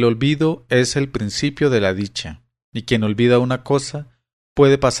 porque el olvido es el principio de la dicha, y quien olvida una cosa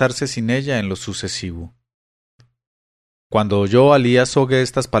puede pasarse sin ella en lo sucesivo. Cuando oyó Alí Azogue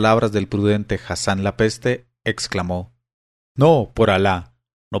estas palabras del prudente Hassan la Peste, exclamó: «No, por Alá,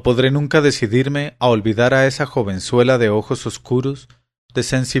 no podré nunca decidirme a olvidar a esa jovenzuela de ojos oscuros, de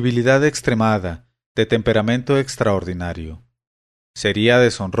sensibilidad extremada, de temperamento extraordinario. Sería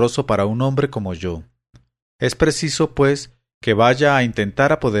deshonroso para un hombre como yo. Es preciso, pues, que vaya a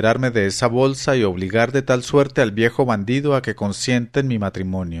intentar apoderarme de esa bolsa y obligar de tal suerte al viejo bandido a que consienta en mi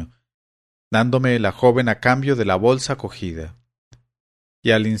matrimonio, dándome la joven a cambio de la bolsa cogida».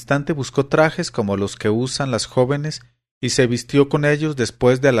 Y al instante buscó trajes como los que usan las jóvenes y se vistió con ellos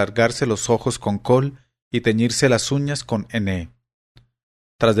después de alargarse los ojos con col y teñirse las uñas con henné.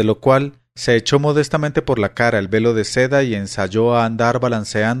 Tras de lo cual se echó modestamente por la cara el velo de seda y ensayó a andar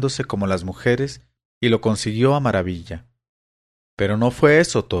balanceándose como las mujeres, y lo consiguió a maravilla. Pero no fue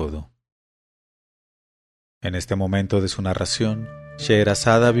eso todo. En este momento de su narración,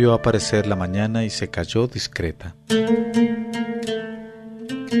 Scheherazada vio aparecer la mañana y se calló discreta.